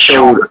sure that he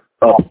showed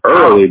up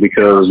early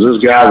because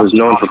this guy was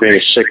known for being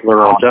a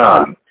stickler on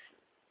time.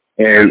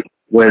 And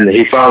when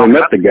he finally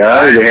met the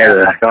guy, they had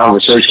a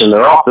conversation in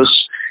their office.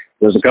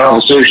 As the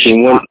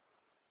conversation went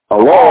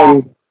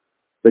along,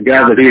 the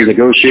guy that he was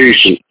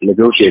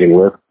negotiating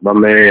with, my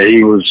man,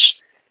 he was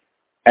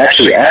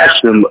actually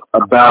asked him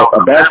about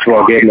a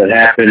basketball game that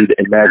happened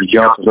in Magic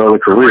Johnson's early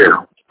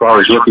career,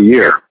 probably his rookie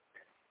year.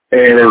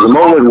 And there was a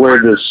moment where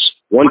this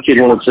one kid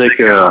wanted to take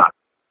a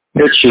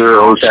picture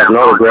or have an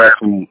autograph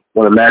from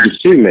one of Magic's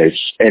teammates,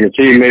 and the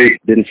teammate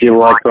didn't feel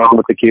like talking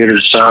with the kid or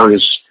signing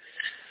his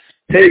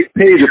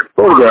page or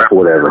photograph or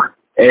whatever.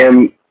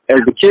 And as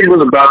the kid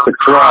was about to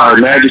cry,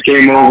 Magic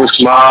came over,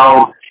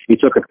 smiled, he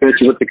took a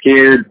picture with the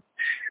kid,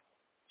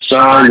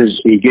 signed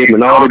he gave him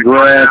an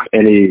autograph,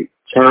 and he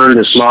turned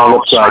his smile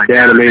upside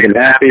down and made him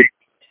happy.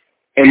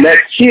 And that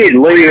kid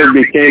later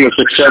became a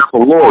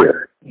successful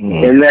lawyer.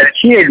 Mm. And that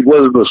kid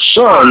was the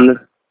son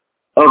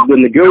of the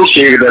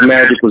negotiator that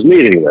Magic was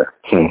meeting with.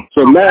 Mm.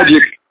 So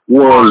Magic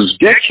was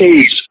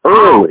decades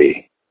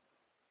early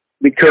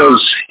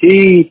because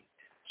he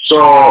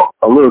saw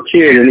a little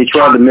kid and he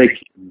tried to make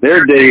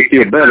their day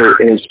feel better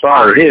and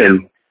inspire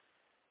him.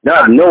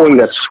 not knowing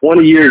that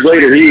 20 years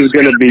later he was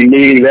going to be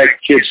meeting that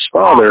kid's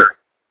father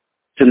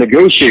to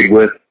negotiate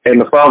with, and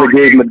the father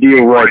gave him a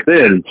deal right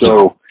then.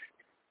 So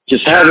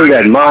just having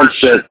that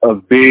mindset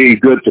of being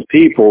good to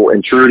people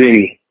and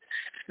treating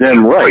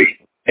them right,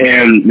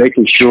 and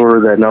making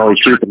sure that not only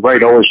treat them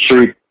right, always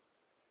treat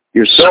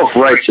yourself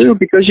right too,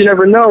 because you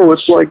never know.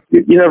 It's like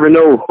you never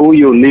know who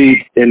you'll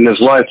need in this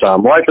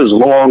lifetime. Life is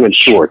long and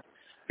short,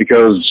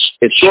 because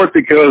it's short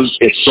because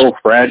it's so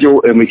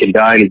fragile and we can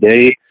die any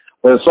day,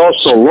 but it's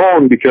also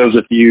long because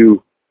if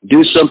you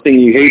do something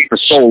you hate for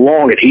so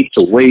long, it eats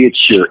away at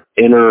your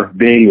inner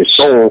being, your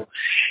soul,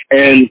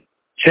 and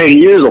 10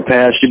 years will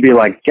pass, you'll be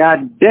like,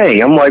 God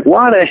dang, I'm like,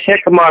 why the heck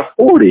am I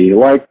 40?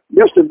 Like,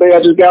 yesterday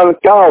I just got out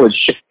of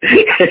college.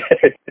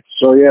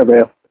 So, yeah,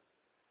 man.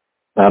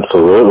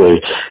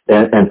 Absolutely.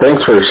 And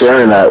thanks for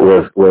sharing that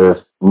with with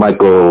Magic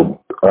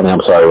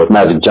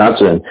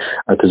Johnson,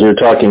 because you were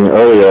talking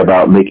earlier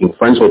about making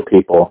friends with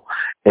people.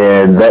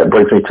 And that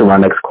brings me to my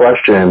next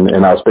question,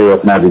 and I'll stay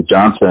with Magic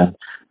Johnson,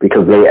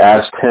 because they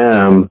asked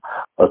him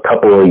a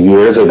couple of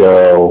years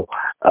ago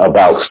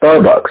about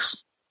Starbucks.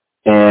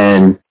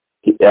 And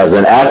as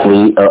an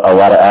athlete, a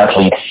lot of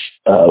athletes,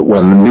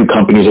 when new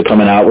companies are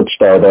coming out with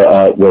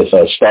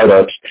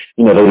startups,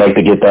 you know, they like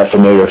to get that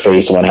familiar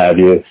face and what have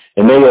you.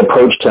 And they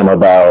approached him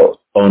about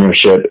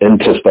ownership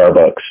into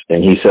Starbucks,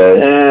 and he said,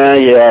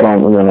 "Yeah, I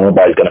don't,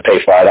 nobody's going to pay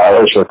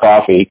 $5 for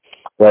coffee."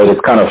 Right?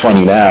 It's kind of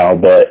funny now,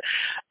 but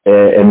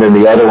and then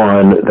the other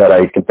one that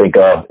I can think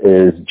of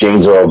is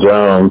James Earl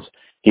Jones.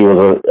 He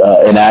was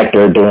an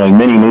actor doing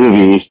many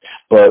movies,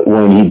 but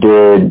when he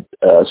did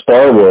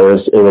Star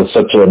Wars, it was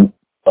such a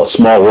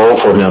small role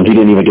for him. He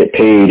didn't even get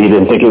paid. He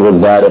didn't think it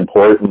was that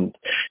important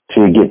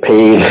to get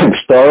paid in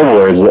Star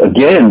Wars.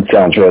 Again,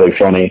 sounds really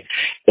funny.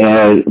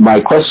 And my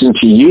question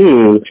to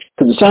you,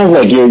 because it sounds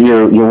like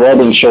you're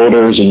rubbing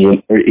shoulders,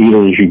 and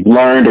either you've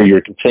learned or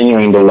you're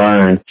continuing to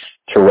learn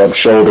to rub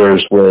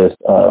shoulders with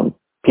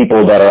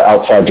people that are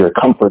outside your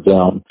comfort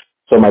zone.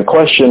 So my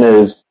question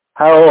is,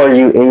 how are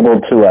you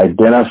able to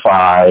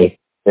identify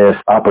if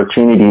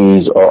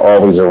opportunities are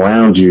always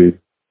around you?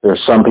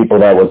 There's some people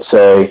that would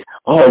say,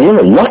 "Oh,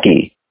 you're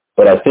lucky,"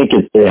 but I think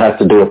it has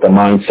to do with the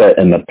mindset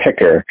and the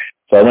picker.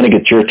 So I want to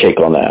get your take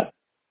on that.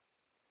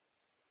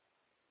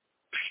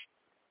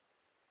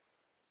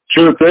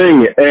 Sure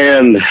thing.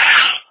 And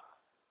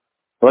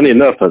funny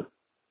enough, I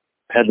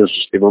had this,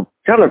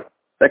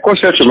 that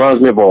question actually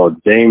reminds me of a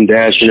Dame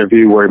Dash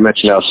interview where he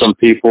mentioned how some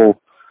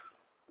people,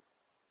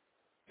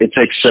 it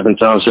takes 7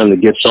 times for them to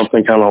get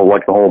something, kind of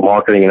like the whole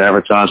marketing and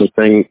advertising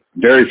thing.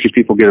 Very few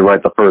people get it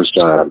right the first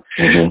time.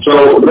 Mm-hmm.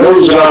 So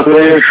those out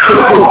there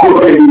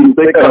who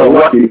think they're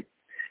lucky,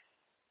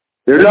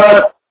 they're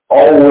not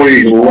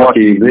always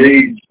lucky.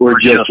 They were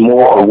just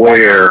more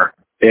aware,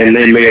 and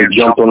they may have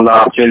jumped on an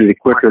opportunity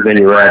quicker than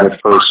your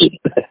average person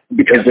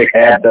because they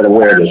had that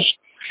awareness.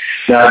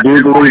 Now, I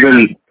do believe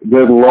in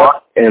good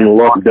luck, and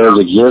luck does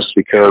exist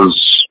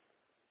because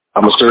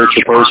I'm a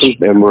spiritual person,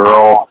 and we're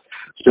all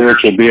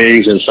spiritual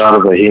beings inside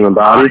of a human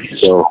body,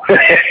 so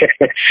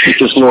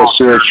just a little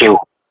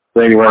spiritual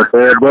thing right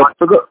there. But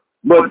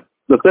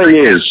the thing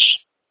is,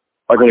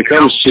 like when it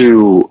comes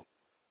to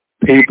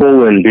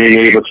people and being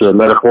able to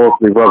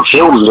metaphorically rub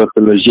shoulders with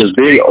them, is just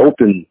being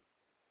open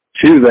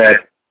to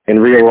that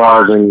and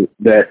realizing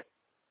that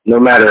no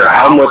matter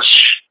how much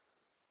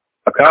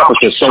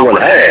accomplishment someone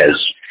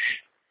has,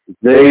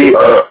 they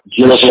are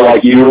just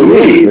like you and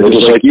me. They're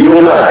just like you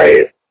and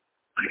I.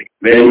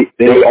 They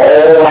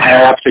all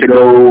have to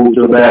go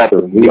to the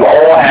bathroom. We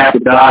all have to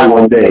die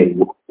one day.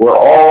 We're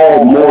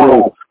all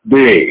mortal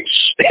beings.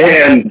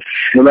 And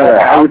no matter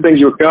how many things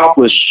you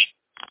accomplish,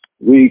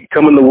 we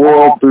come in the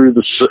world through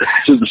the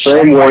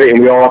same way,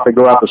 and we all have to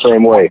go out the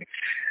same way.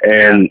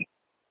 And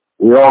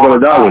we're all going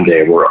to die one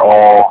day. We're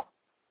all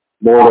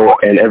mortal,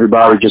 and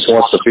everybody just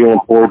wants to feel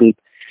important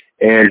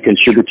and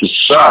contribute to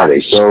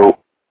society. So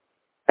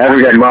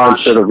having that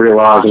mindset of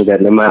realizing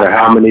that no matter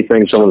how many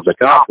things someone's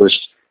accomplished,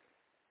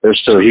 they're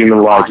still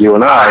human like you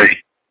and I,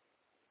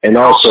 and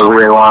also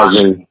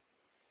realizing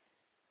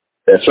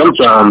that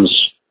sometimes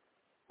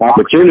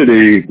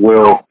opportunity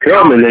will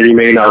come and then you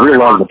may not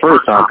realize the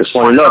first time. Because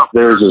funny enough,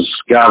 there's this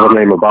guy by the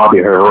name of Bobby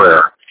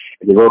Herrera,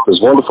 and he wrote this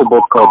wonderful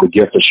book called The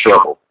Gift of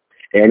Struggle.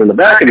 And in the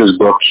back of his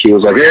book, he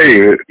was like,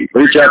 "Hey,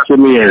 reach out to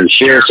me and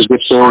share some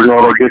good stories and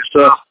all that good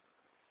stuff."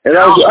 And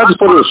I just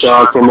put it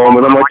aside for a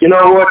moment. I'm like, you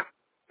know what?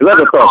 Because I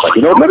just thought, like,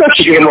 maybe I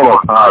should get him on my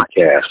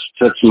podcast.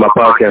 Since my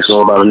podcast is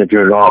all about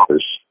interviewing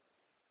authors.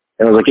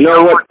 And I was like, you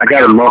know what? I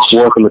got enough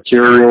work and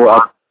material.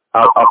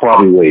 I'll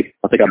probably wait.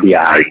 I think I'll be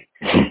all right.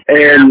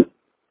 And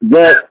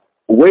that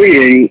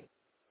waiting,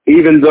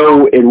 even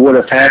though it would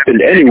have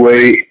happened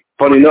anyway,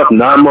 funny enough,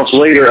 9 months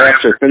later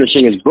after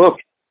finishing his book,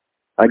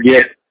 I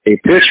get a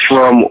pitch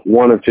from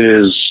one of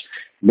his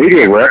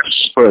media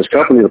reps for his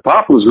company, the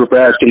Populous Group,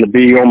 asking to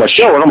be on my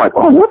show. And I'm like,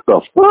 oh, what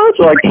the fuck?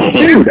 Like,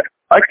 dude,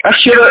 I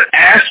should have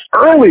asked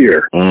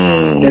earlier.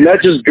 And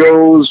that just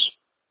goes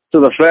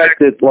to the fact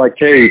that, like,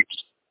 hey,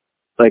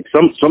 like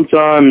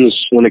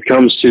sometimes when it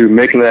comes to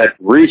making that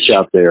reach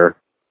out there,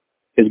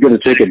 is going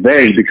to take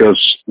advantage, because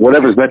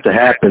whatever's meant to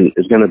happen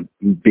is going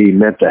to be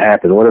meant to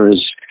happen. Whatever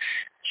is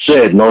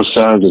said most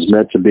times is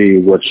meant to be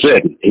what's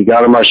said. He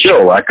got on my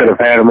show. I could have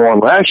had him on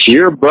last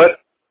year, but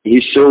he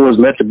still was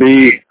meant to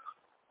be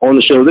on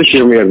the show this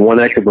year. We had one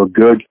heck of a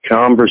good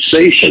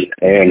conversation.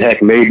 And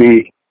heck,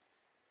 maybe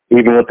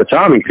even with the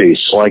timing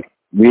piece, like,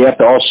 we have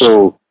to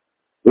also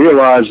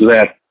realize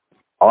that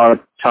our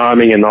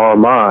timing in our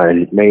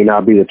mind may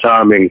not be the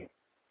timing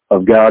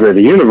of God or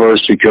the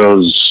universe,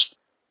 because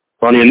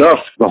funny enough,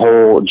 the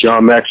whole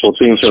John Maxwell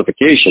team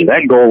certification,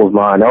 that goal of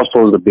mine, that was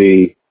supposed to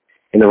be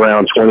in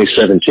around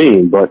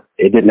 2017, but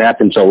it didn't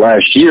happen until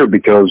last year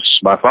because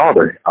my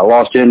father, I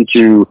lost him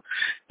to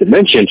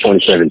dementia in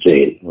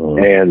 2017,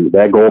 and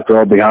that goal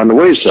fell behind the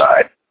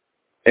wayside.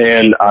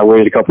 And I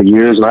waited a couple of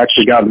years, and I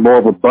actually got more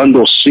of a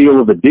bundle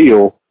seal of the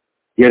deal,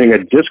 getting a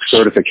DISC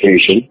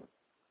certification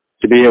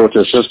to be able to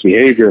assess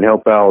behavior and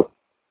help out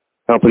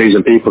companies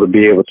and people to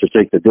be able to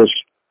take the DISC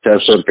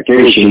test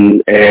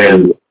certification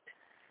and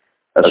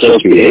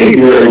assess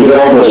behavior, and get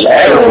all those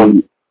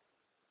add-on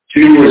 2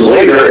 years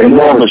later in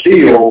more of a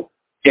steel,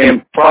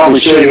 and probably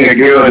saving a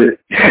good,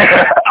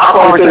 I'm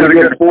probably saving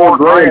a good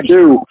 $4,000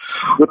 too,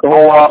 with the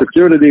whole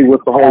opportunity,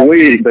 with the whole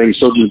waiting thing.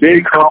 So just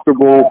being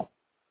comfortable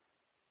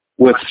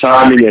with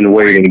timing and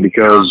waiting,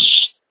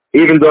 because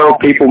even though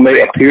people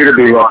may appear to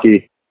be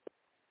lucky,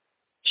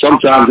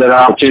 sometimes that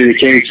opportunity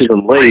came to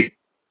them late,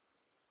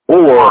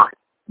 or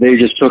they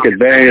just took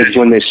advantage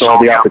when they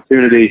saw the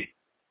opportunity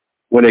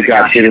when it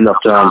got hit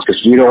enough times,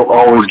 because we don't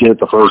always get it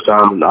the first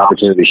time an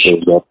opportunity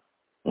shows up.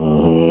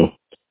 Mm-hmm.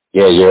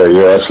 Yeah,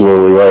 you're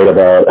absolutely right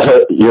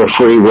about your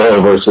free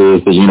will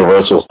versus the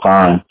universal's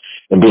time,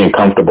 and being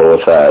comfortable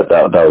with that.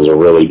 That was a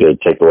really good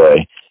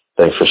takeaway.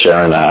 Thanks for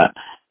sharing that.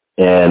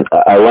 And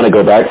I want to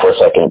go back for a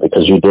second,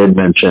 because you did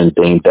mention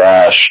Dame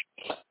Dash,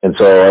 and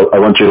so I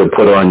want you to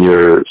put on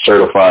your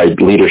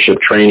certified leadership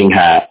training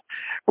hat,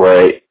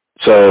 right?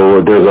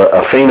 So there's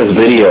a famous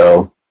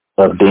video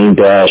of Dame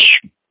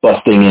Dash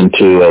busting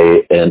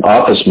into an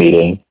office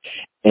meeting,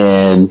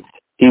 and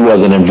he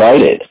wasn't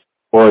invited.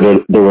 Or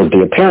there was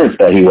the appearance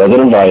that he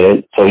wasn't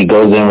invited, so he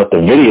goes in with the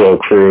video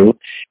crew,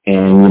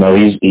 and, you know,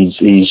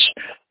 he's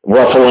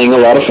ruffling a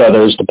lot of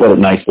feathers, to put it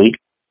nicely.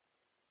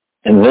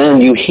 And then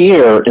you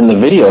hear in the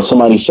video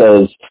somebody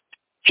says,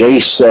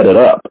 "Jay set it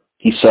up.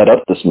 He set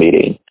up this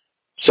meeting."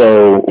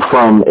 So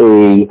from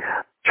a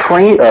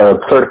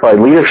certified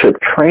leadership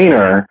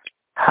trainer,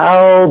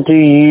 how do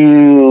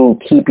you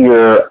keep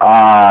your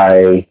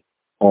eye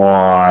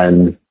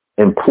on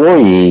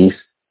employees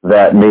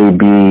that may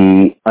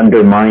be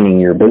undermining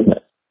your business?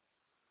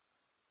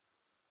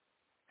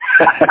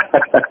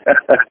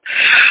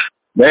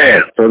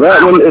 Man, for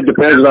that one, it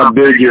depends on how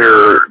big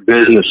your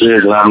business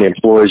is and how many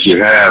employees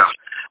you have.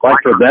 Like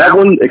for that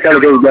one, it kind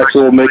of goes back to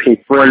the whole making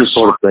friends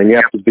sort of thing. You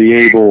have to be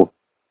able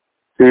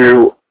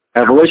to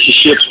have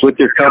relationships with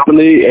your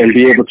company and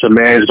be able to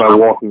manage by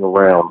walking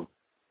around.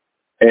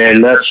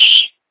 And that's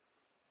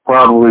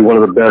probably one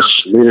of the best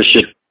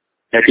leadership,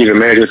 heck, even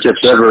manager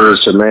tips ever, is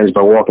to manage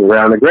by walking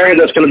around. And granted,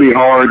 that's going to be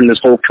hard in this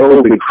whole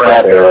COVID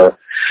crap era,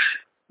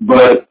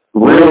 but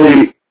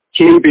really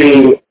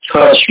keeping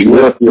touch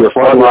with your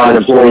frontline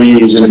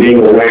employees and being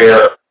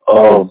aware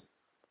of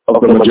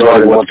the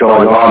majority of what's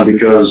going on,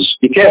 because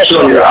you can't sit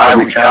on your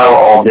ivory tower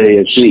all day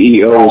as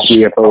CEO,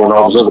 CFO, and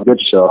all this other good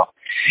stuff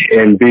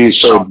and be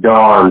so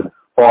darn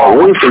far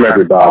away from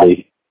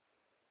everybody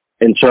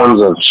in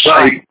terms of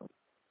sight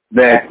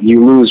that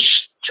you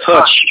lose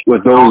touch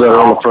with those that are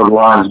on the front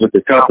lines with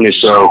the company.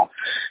 So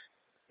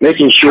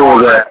making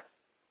sure that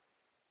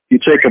you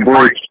take a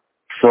break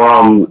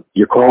from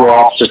your corner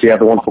office, if you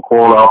have a wonderful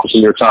corner office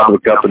in your top of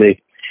the company,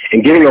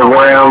 and getting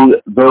around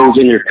those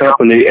in your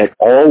company at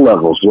all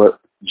levels, what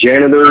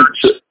janitor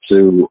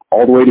to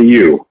all the way to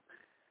you,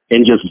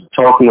 and just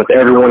talking with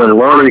everyone and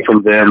learning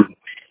from them.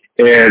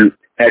 And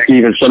heck,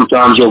 even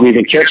sometimes you'll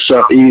even catch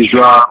stuff,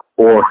 eavesdrop,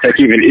 or heck,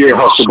 even ear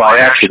hustle by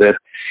accident,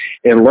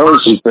 and learn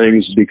some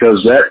things,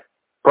 because that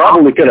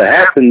probably could have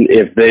happened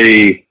if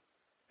they,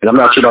 and I'm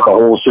not sure about the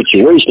whole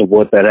situation of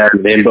what that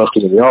happened, they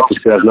busted in the office,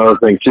 because that's another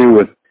thing too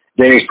with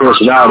Dane's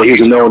personality.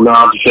 He's a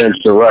no-nonsense,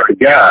 direct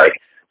guy.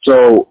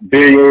 So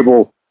being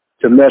able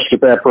to mesh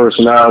with that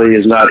personality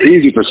is not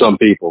easy for some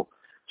people.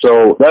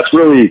 So that's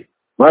really,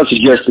 my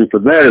suggestion for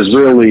that is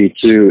really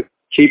to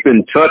keep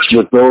in touch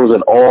with those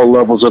at all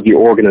levels of your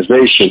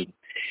organization,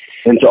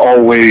 and to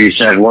always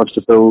have lunch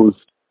with those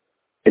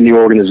in the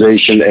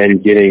organization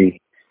and getting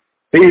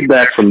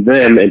feedback from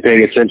them and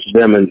paying attention to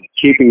them and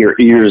keeping your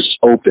ears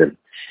open.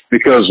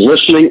 Because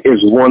listening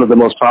is one of the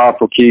most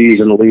powerful keys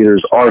in a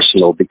leader's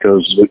arsenal,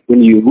 because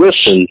when you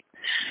listen,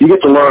 you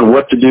get to learn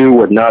what to do,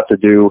 what not to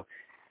do,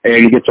 and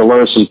you get to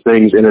learn some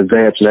things in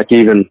advance. And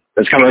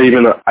that's kind of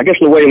even, I guess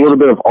in a way, a little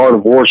bit of art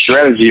of war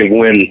strategy of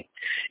when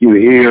you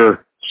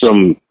hear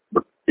some,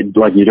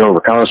 like you're doing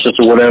reconnaissance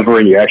or whatever,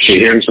 and you're actually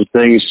hearing some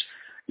things,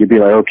 you'd be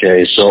like,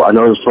 okay, so I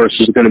know this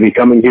person is going to be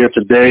coming here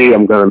today.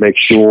 I'm going to make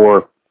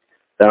sure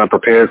that I'm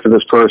prepared for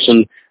this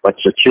person. Like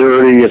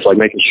security, it's like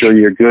making sure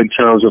you're good in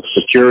terms of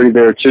security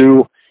there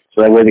too.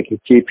 So that way they can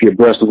keep you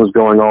abreast of what's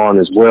going on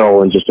as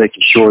well, and just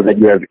making sure that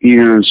you have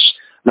ears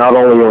not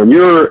only on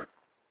your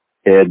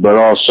head, but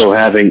also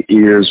having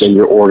ears in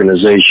your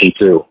organization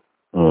too.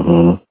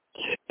 Mm-hmm.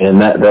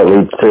 And that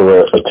leads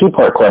to a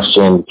two-part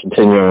question,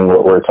 continuing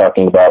what we're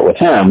talking about with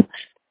him,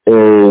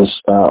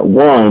 is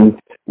one,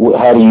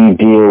 how do you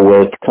deal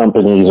with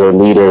companies or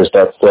leaders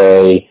that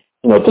say,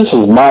 this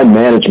is my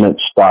management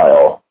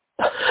style,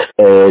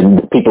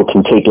 and people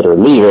can take it or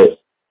leave it?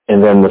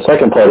 And then the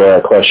second part of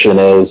that question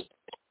is,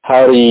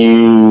 how do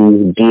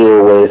you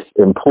deal with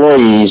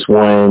employees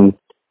when,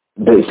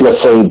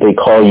 let's say they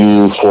call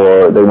you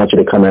they want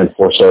you to come in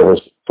for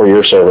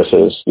your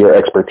services, your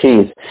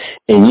expertise,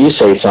 and you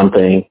say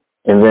something,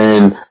 and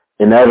then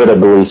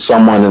inevitably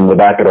someone in the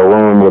back of the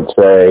room would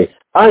say,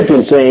 I've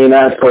been saying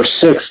that for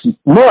 6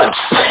 months.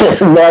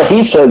 Now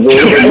he says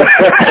it.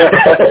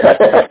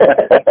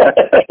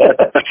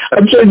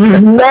 I'm sure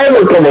you've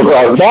never come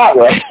across that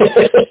way.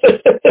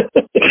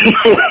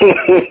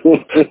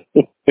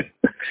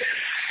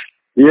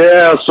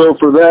 Yeah, so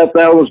for that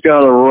was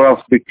kind of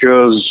rough,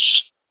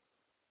 because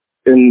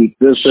in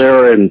this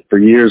era and for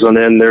years on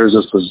end, there's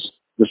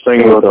this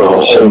thing with the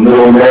whole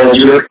middle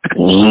manager.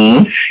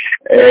 Mm-hmm.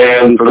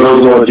 And for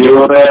those who want to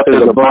deal with that,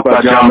 there's a book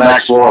by John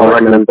Maxwell I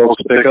recommend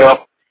folks to pick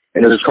up,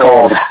 and it's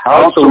called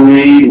How to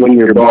Lead When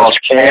Your Boss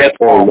Can't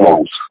or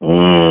Won't.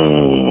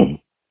 Mm.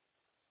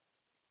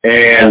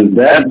 And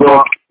that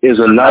book is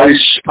a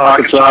nice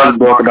pocket-sized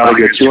book, about a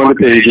good 200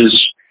 pages.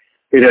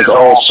 It has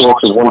all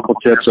sorts of wonderful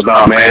tips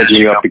about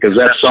managing up, because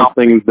that's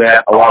something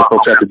that a lot of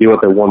folks have to deal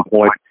with at one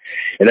point.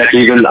 And that's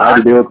even, I had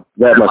to deal with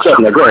that myself.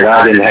 Now, granted,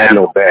 I didn't have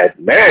no bad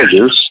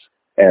managers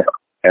at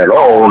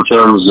all in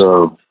terms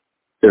of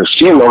their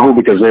skill level,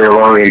 because they were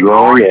learning and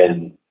growing,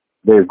 and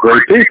they're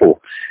great people.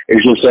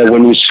 It's just that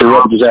when you screw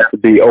up, you just have to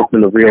be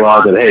open to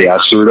realize that, hey, I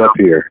screwed up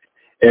here.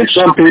 And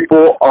some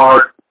people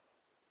aren't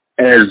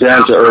as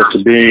down to earth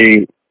to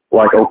being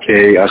like,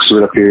 okay, I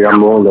screwed up here,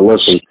 I'm willing to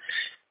listen.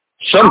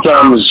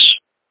 Sometimes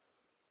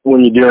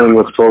when you're dealing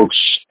with folks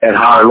at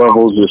higher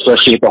levels,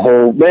 especially at the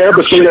whole, man, I've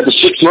been saying that for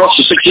 6 months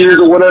or 6 years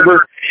or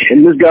whatever,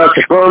 and this guy's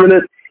confirming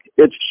it,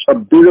 it's a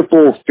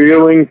beautiful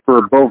feeling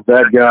for both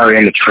that guy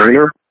and the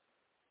trainer.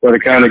 But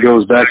it kind of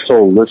goes back to the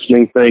whole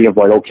listening thing of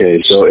like,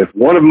 okay, so if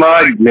one of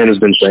my men has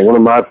been saying, one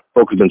of my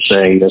folks has been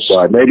saying this,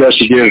 maybe I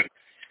should give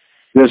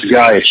this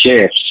guy a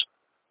chance.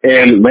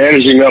 And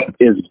managing up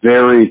is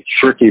very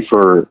tricky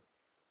for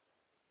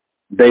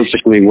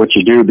basically what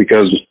you do,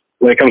 because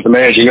when it comes to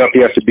managing up,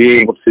 you have to be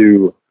able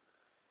to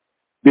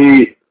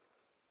be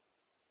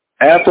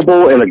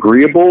affable and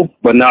agreeable,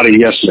 but not a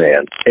yes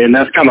man. And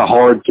that's kind of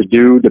hard to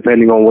do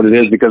depending on what it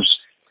is, because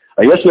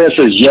a yes man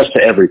says yes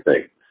to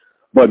everything.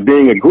 But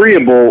being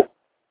agreeable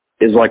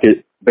is like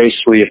it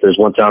basically, if there's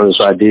one time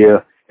this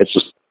idea, it's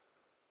just,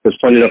 it's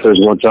funny enough,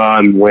 there's one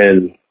time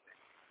when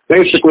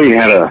basically you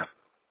had a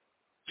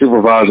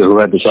supervisor who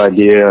had this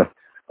idea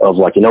of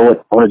like, you know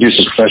what, I want to do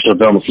some professional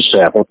development for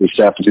staff. I want the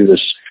staff to do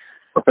this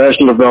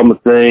professional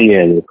development thing,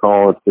 and we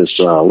call it this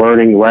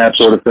learning lab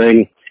sort of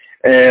thing.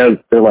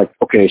 And they're like,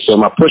 okay, so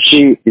am I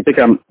pushing, you think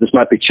this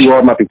might be too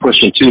hard, might be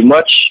pushing too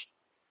much?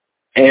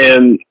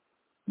 And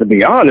to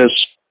be honest,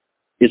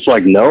 it's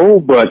like, no,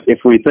 but if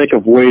we think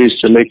of ways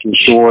to making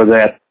sure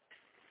that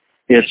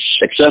it's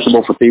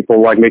accessible for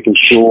people, like making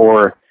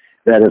sure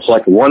that it's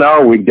like 1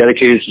 hour a week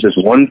dedicated to this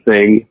one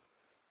thing,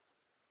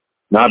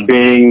 not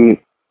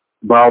being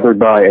bothered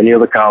by any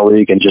other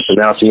colleague, and just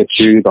announcing it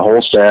to the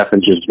whole staff,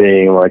 and just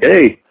being like,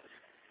 hey,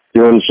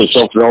 doing some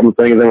self-development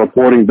things, and then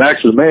reporting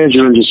back to the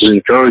manager, and just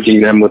encouraging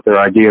them with their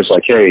ideas,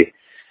 like, hey,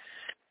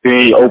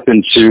 being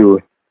open to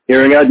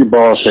hearing out your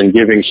boss and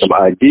giving some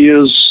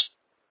ideas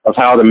of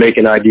how to make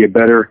an idea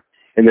better,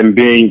 and then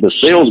being the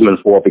salesman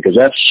for it, because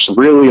that's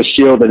really a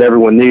skill that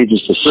everyone needs,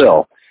 is to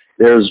sell.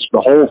 There's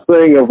the whole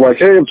thing of like,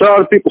 hey, I'm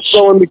tired of people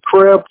selling me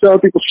crap, tired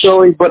of people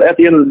selling, but at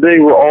the end of the day,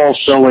 we're all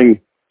selling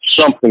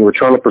something. We're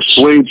trying to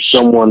persuade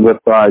someone with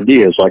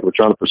ideas, like we're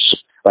trying to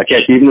like,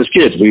 heck, even as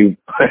kids, if you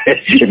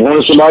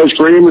wanted some ice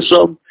cream or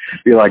something,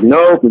 be like,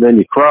 nope, and then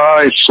you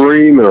cry,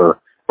 scream, or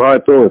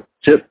probably throw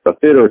a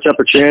fit or a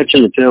temper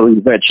tantrum until you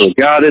eventually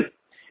got it.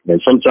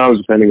 And sometimes,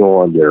 depending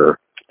on your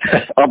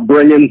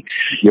upbringing,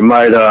 you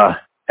might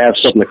have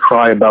something to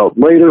cry about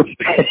later,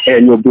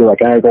 and you'll be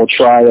like, I ain't going to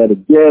try that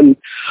again.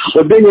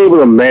 But being able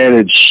to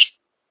manage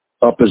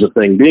up is a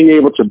thing. Being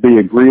able to be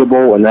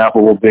agreeable and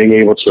affable, being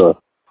able to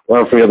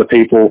learn from other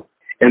people,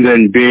 and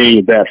then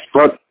being that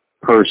front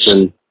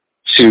person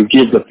to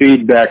give the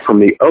feedback from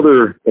the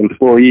other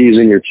employees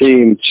in your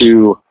team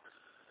to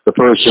the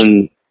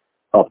person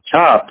up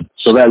top,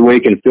 so that way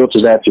you can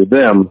filter that to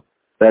them.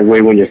 That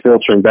way when you're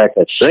filtering back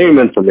that same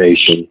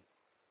information,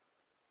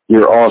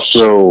 you're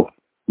also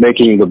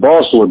making the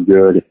boss look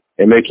good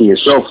and making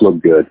yourself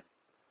look good.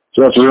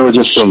 So that's really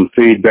just some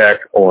feedback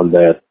on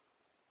that.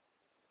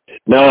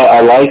 No,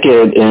 I like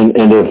it, and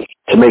if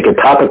to make it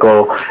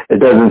topical, it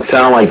doesn't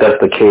sound like that's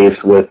the case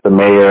with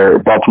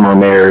the Baltimore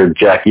Mayor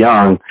Jack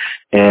Young,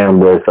 and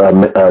with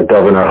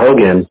Governor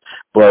Hogan.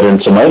 But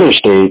in some other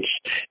states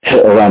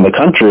around the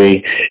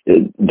country,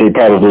 they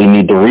probably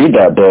need to read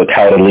that book,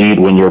 How to Lead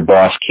When Your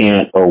Boss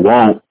Can't or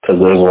Won't, because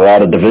there's a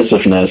lot of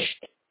divisiveness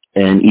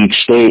in each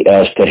state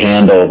as to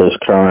handle this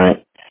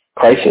current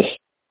crisis.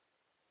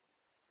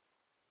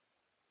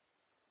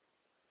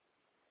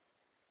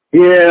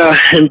 Yeah,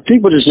 and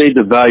people just need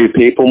to value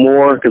people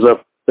more, because I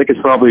think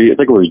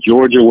it was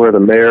Georgia where the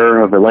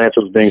mayor of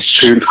Atlanta was being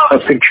sued by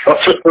the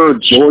governor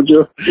of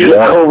Georgia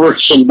over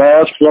some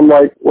masks. I'm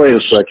like, wait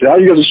a second, how are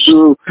you going to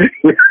sue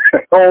your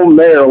own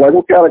mayor? Like,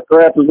 what kind of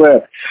crap is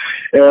that?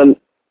 And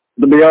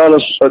to be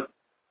honest,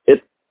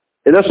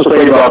 and that's the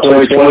thing about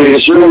 2020,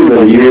 it's really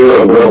the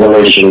year of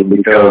revelation,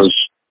 because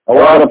a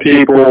lot of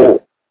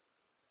people,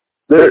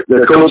 their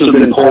coats have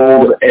been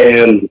pulled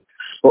and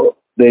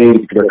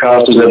their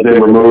costumes have been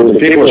removed, and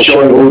people are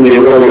showing who they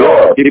really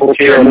are. People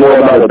care more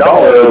about the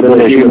dollar than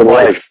the human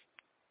life.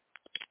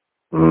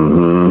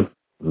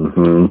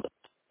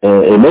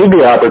 It may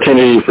be an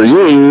opportunity for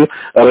you.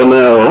 I don't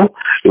know.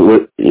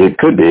 It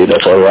could be.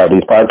 That's why we have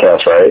these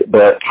podcasts, right?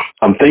 But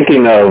I'm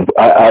thinking of,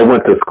 I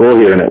went to school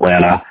here in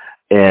Atlanta,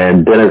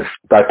 and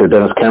Dr.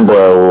 Dennis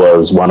Kimbrough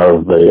was one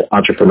of the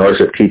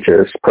entrepreneurship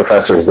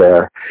professors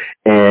there.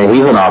 And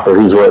he's an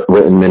author. He's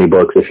written many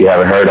books, if you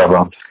haven't heard of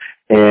him.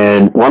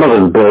 And one of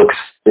his books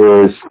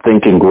is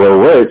Think and Grow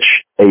Rich,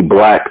 A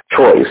Black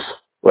Choice,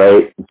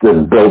 right?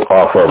 It's built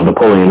off of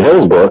Napoleon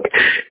Hill's book.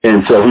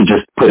 And so he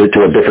just put it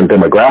to a different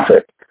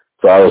demographic.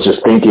 So I was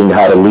just thinking,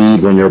 How to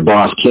Lead When Your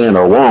Boss Can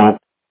or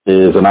Won't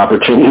is an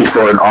opportunity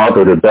for an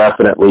author to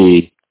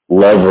definitely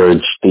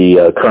leverage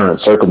the current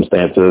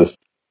circumstances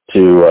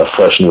to a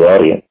fresh new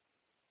audience.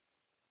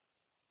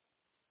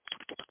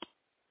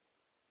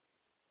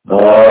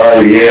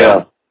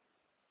 Yeah.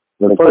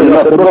 The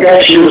book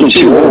actually wasn't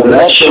too old. It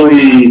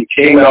actually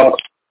came out,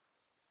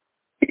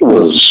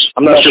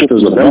 I'm not sure if it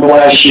was November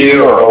last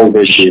year or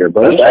this year,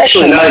 but it's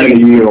actually not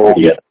even a year old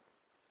yet.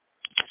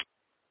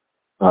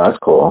 Oh, that's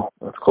cool.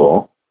 That's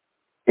cool.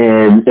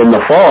 And in the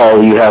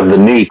fall, you have the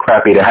new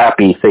Crappy to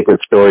Happy, Sacred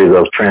Stories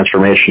of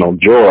Transformational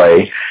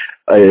Joy.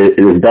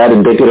 Is that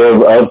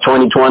indicative of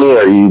 2020?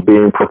 Are you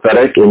being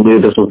prophetic and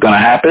knew this was going to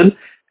happen?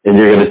 And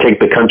you're going to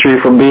take the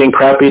country from being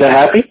crappy to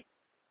happy?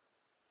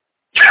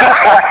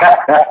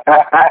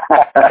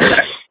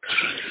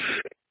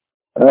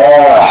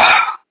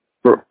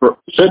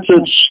 Since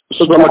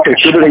I'm a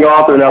contributing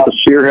author, not the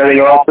spearheading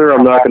author,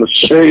 I'm not going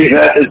to say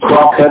that it's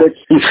prophetic,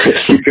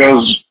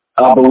 because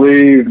I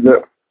believe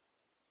that,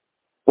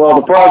 well,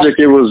 the project,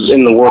 it was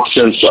in the works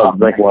since, I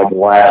think, like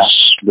last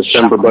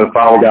December, but it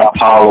finally got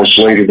polished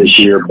later this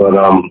year. But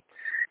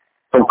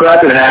from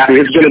Crappy to Happy,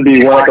 it's going to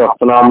be like a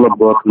phenomenal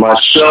book.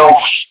 Myself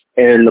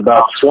and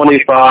about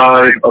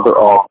 25 other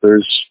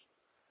authors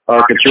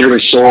are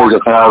contributing stories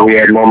of how we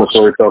had moments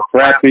where we felt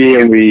crappy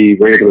and we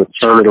were able to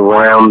turn it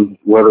around,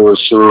 whether it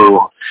was through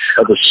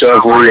a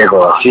discovery of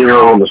a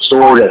hero in the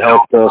story that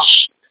helped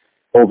us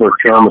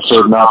overcome a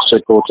certain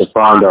obstacle to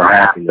find our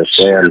happiness.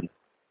 And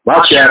my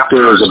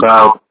chapter is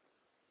about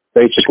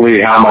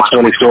basically how my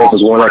 2012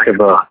 was one heck of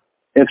a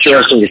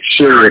interesting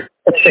experience.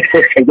 As I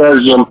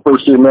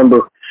first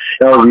remember,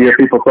 that was the year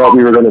people thought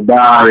we were going to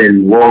die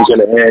and the world was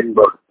going to end,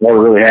 but what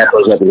really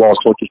happened was that we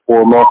lost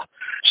 24 months.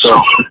 So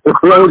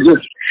we're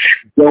just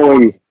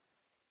going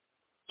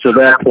to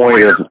that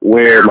point of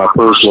where my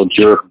personal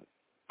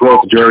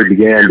growth journey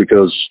began,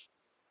 because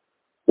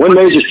one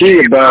major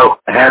key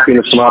about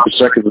happiness from my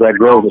perspective of that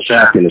growth is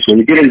happiness. When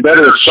you're getting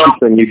better at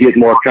something, you get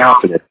more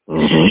confident.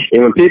 Mm-hmm.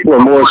 And when people are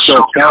more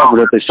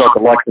self-confident, they start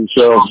to like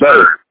themselves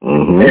better.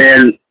 Mm-hmm.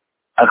 And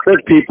I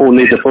think people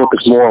need to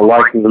focus more on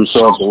liking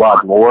themselves a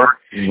lot more.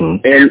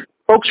 Mm-hmm. And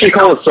folks can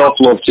call it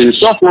self-love too.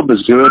 Self-love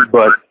is good,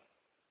 but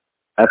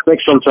I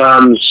think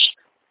sometimes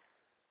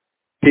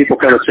people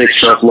kind of take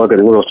self-love a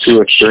little too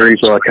extreme,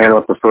 so I kind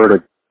of prefer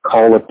to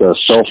call it the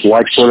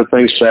self-like sort of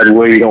thing, so that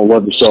way you don't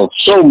love yourself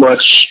so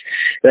much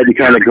that you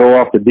kind of go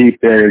off the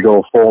deep end and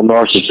go full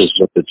narcissist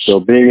with it. So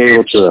being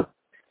able to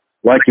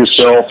like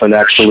yourself and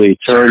actually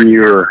turn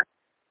your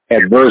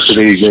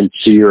adversities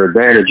into your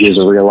advantages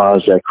and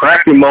realize that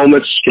crappy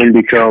moments can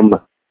become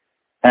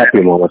happy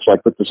moments.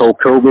 Like with this whole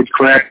COVID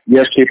crap,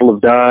 yes, people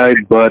have died,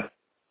 but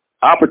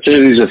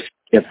opportunities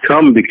have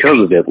come because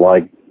of it.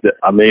 Like,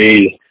 I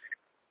mean,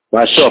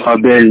 myself,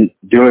 I've been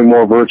doing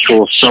more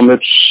virtual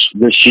summits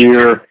this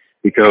year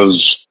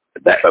because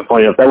that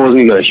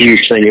wasn't even a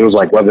huge thing. It was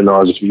like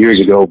webinars a few years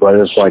ago, but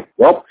it's like,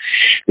 well,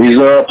 these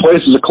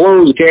places are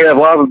closed. You can't have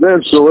live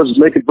events, so let's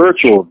make it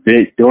virtual.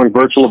 Doing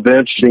virtual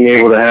events, being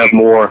able to have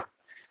more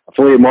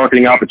affiliate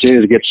marketing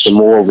opportunities to get some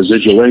more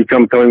residual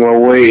income coming our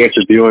way,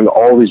 interviewing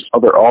all these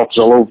other authors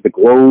all over the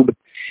globe,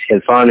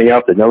 and finding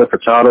out that Nelly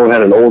Furtado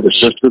had an older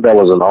sister that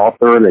was an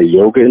author and a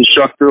yoga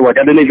instructor. Like,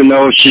 I didn't even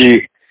know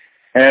she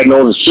had an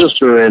older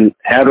sister, and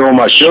had her on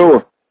my show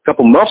a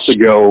couple months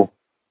ago,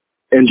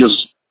 and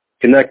just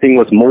connecting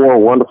with more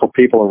wonderful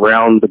people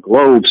around the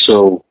globe.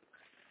 So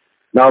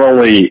not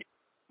only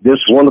this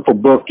wonderful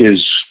book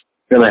is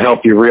going to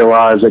help you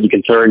realize that you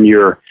can turn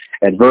your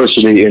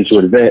adversity into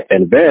an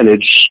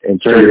advantage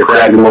and turn your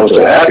crappy moments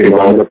to a happy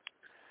moment,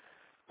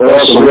 but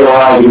also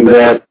realizing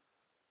that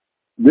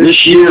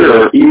this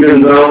year,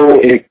 even though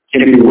it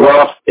can be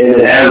rough, and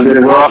it has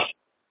been rough,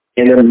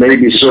 and there may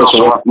be still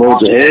some rough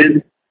modes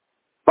ahead,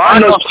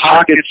 find those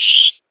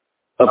pockets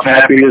of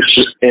happiness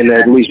and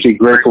at least be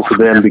grateful for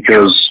them,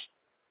 because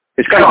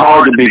it's kind of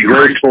hard to be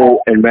grateful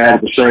and mad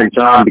at the same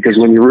time, because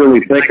when you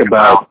really think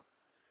about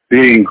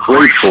being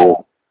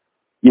grateful,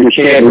 you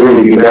can't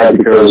really be mad,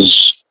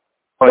 because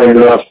funny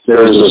enough,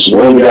 there's this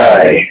one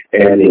guy,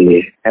 and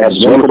he has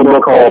a wonderful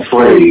book called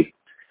Free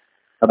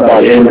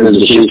about him and his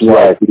deceased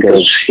wife,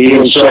 because he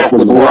himself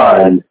was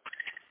blind,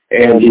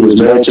 and he was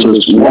married to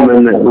this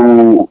woman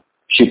who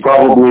she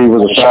probably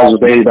was the size of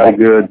a baby by a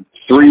good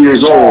 3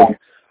 years old,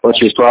 but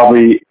she was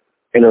probably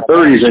in her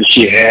 30s, and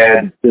she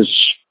had this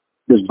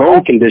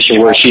bone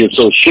condition where she was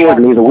so short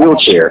and needed a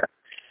wheelchair.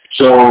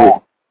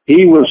 So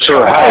he was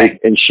her height,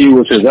 and she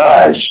was his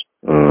eyes.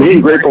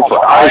 Being grateful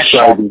for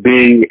eyesight and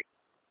being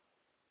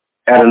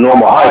at a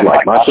normal height,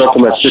 like myself,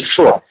 I'm at 6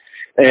 foot.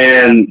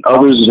 And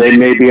others, they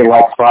may be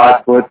like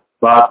 5 foot,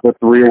 5'3"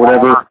 or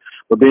whatever.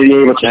 But being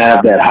able to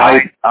have that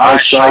height,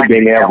 eyesight,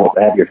 being able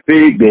to have your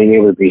feet, being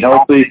able to be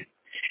healthy,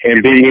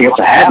 and being able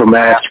to have a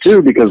mask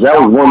too, because that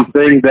was one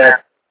thing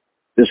that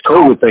this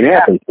COVID thing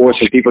happened,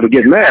 forcing people to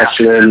get masks.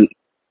 And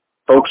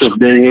folks have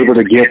been able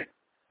to get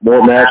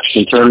more masks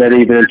and turn that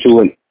even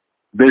into a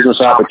business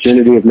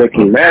opportunity of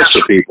making masks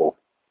for people.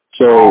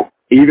 So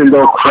even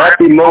though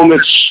crappy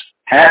moments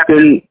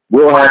happen,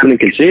 will happen, and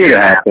continue to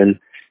happen,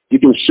 you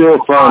can still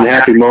find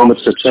happy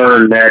moments to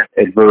turn that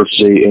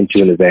adversity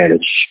into an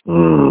advantage.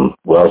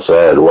 Well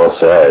said, well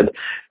said.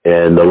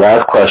 And the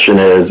last question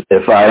is,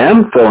 if I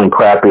am feeling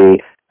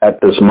crappy at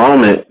this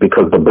moment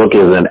because the book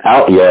isn't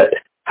out yet,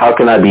 how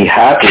can I be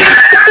happy?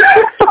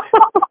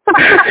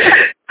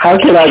 How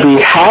can I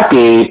be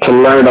happy to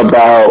learn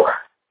about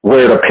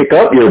where to pick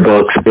up your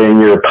books in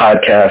your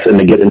podcast and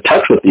to get in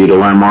touch with you to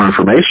learn more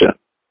information?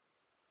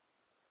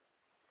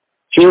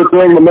 Sure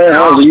thing, my man.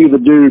 How's you the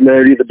dude,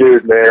 man? You the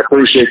dude, man. I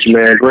appreciate you,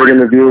 man. Great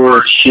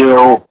interviewer,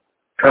 chill,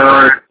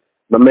 current.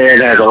 The man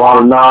has a lot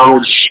of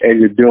knowledge, and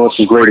you're doing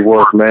some great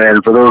work,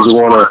 man. For those who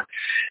want to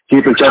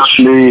keep in touch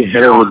with me,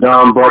 head over to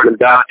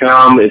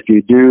DonBartman.com. If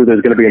you do,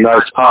 there's going to be a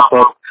nice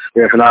pop-up.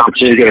 We have an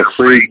opportunity to get a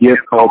free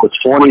gift called the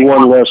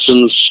 21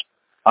 Lessons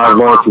I've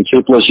Learned from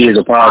 2+ years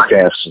of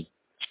podcasting.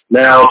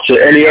 Now, to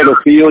any other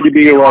field, you'd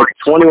be like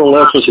 21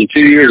 lessons in 2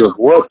 years of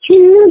what? 2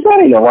 years? That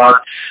ain't a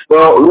lot.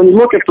 Well, when you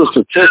look at the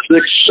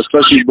statistics,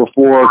 especially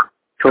before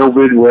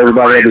COVID, where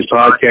everybody had this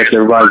podcast and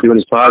everybody's doing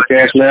this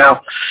podcast now,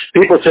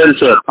 people tend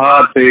to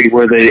pod fade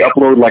where they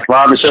upload like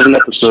 5 or 7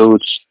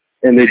 episodes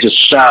and they just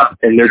stop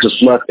and they're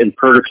just left in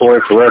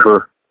purgatory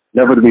forever,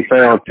 never to be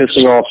found,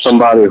 pissing off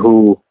somebody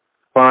who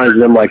finds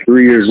them like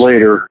 3 years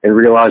later and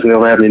realizing they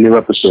don't have any new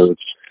episodes.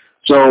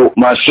 So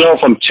myself,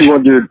 I'm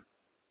 290+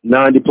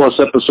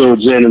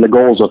 episodes in, and the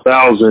goal is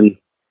 1,000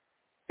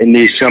 in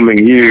these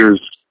coming years.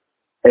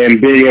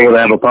 And being able to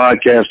have a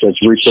podcast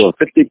that's reached over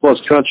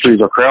 50+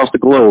 countries across the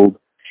globe,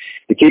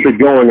 to keep it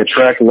going,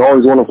 attracting all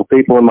these wonderful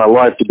people in my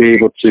life to be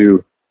able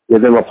to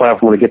give them a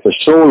platform to get their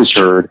stories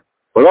heard,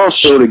 but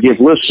also to give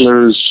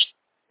listeners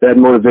that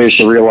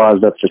motivation to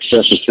realize that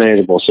success is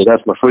attainable. So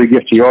that's my free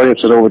gift to the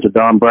audience. Head over to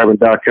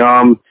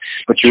DonBartman.com.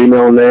 Put your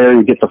email in there.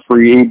 You get the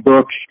free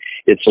ebook.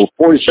 It's a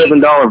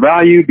 $47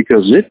 value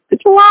because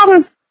it's a lot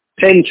of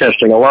pen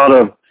testing, a lot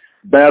of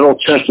battle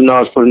testing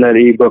I was putting in that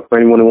ebook for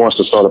anyone who wants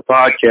to start a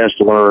podcast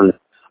to learn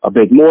a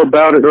bit more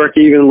about it, or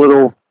even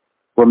little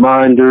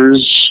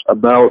reminders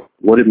about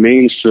what it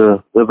means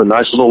to live a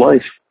nice little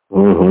life.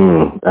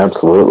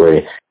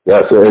 Absolutely.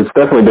 Yes, it's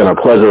definitely been a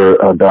pleasure,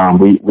 Dom.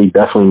 We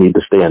definitely need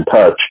to stay in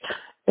touch.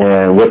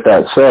 And with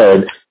that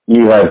said,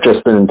 you have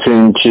just been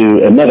tuned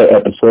to another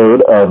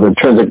episode of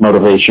Intrinsic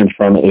Motivation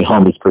from a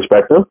Homie's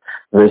Perspective.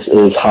 This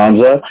is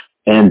Hamza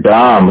and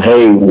Dom.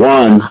 Hey,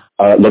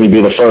 let me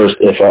be the first,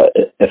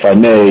 if I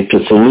may,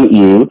 to salute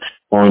you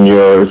on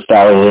your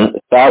thousandth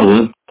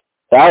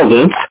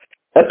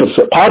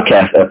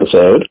podcast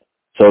episode.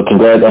 So I'm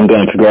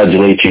going to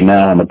congratulate you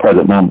now in the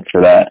present moment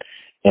for that.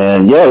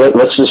 And yeah,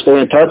 let's just stay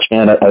in touch,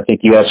 man. I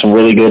think you have some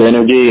really good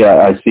energy.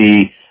 I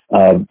see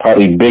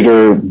probably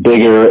bigger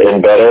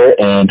and better.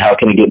 And how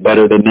can it get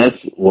better than this?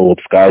 Well,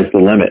 sky's the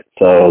limit.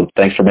 So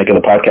thanks for making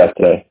the podcast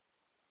today.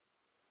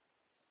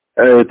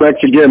 Hey,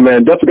 thanks again,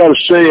 man. Definitely got to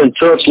stay in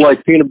touch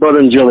like peanut butter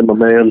and jelly, my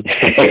man.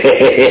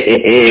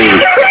 Hey,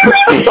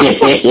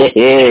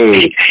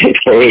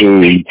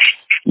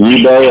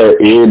 you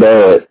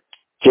know it.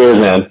 Cheers,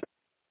 man.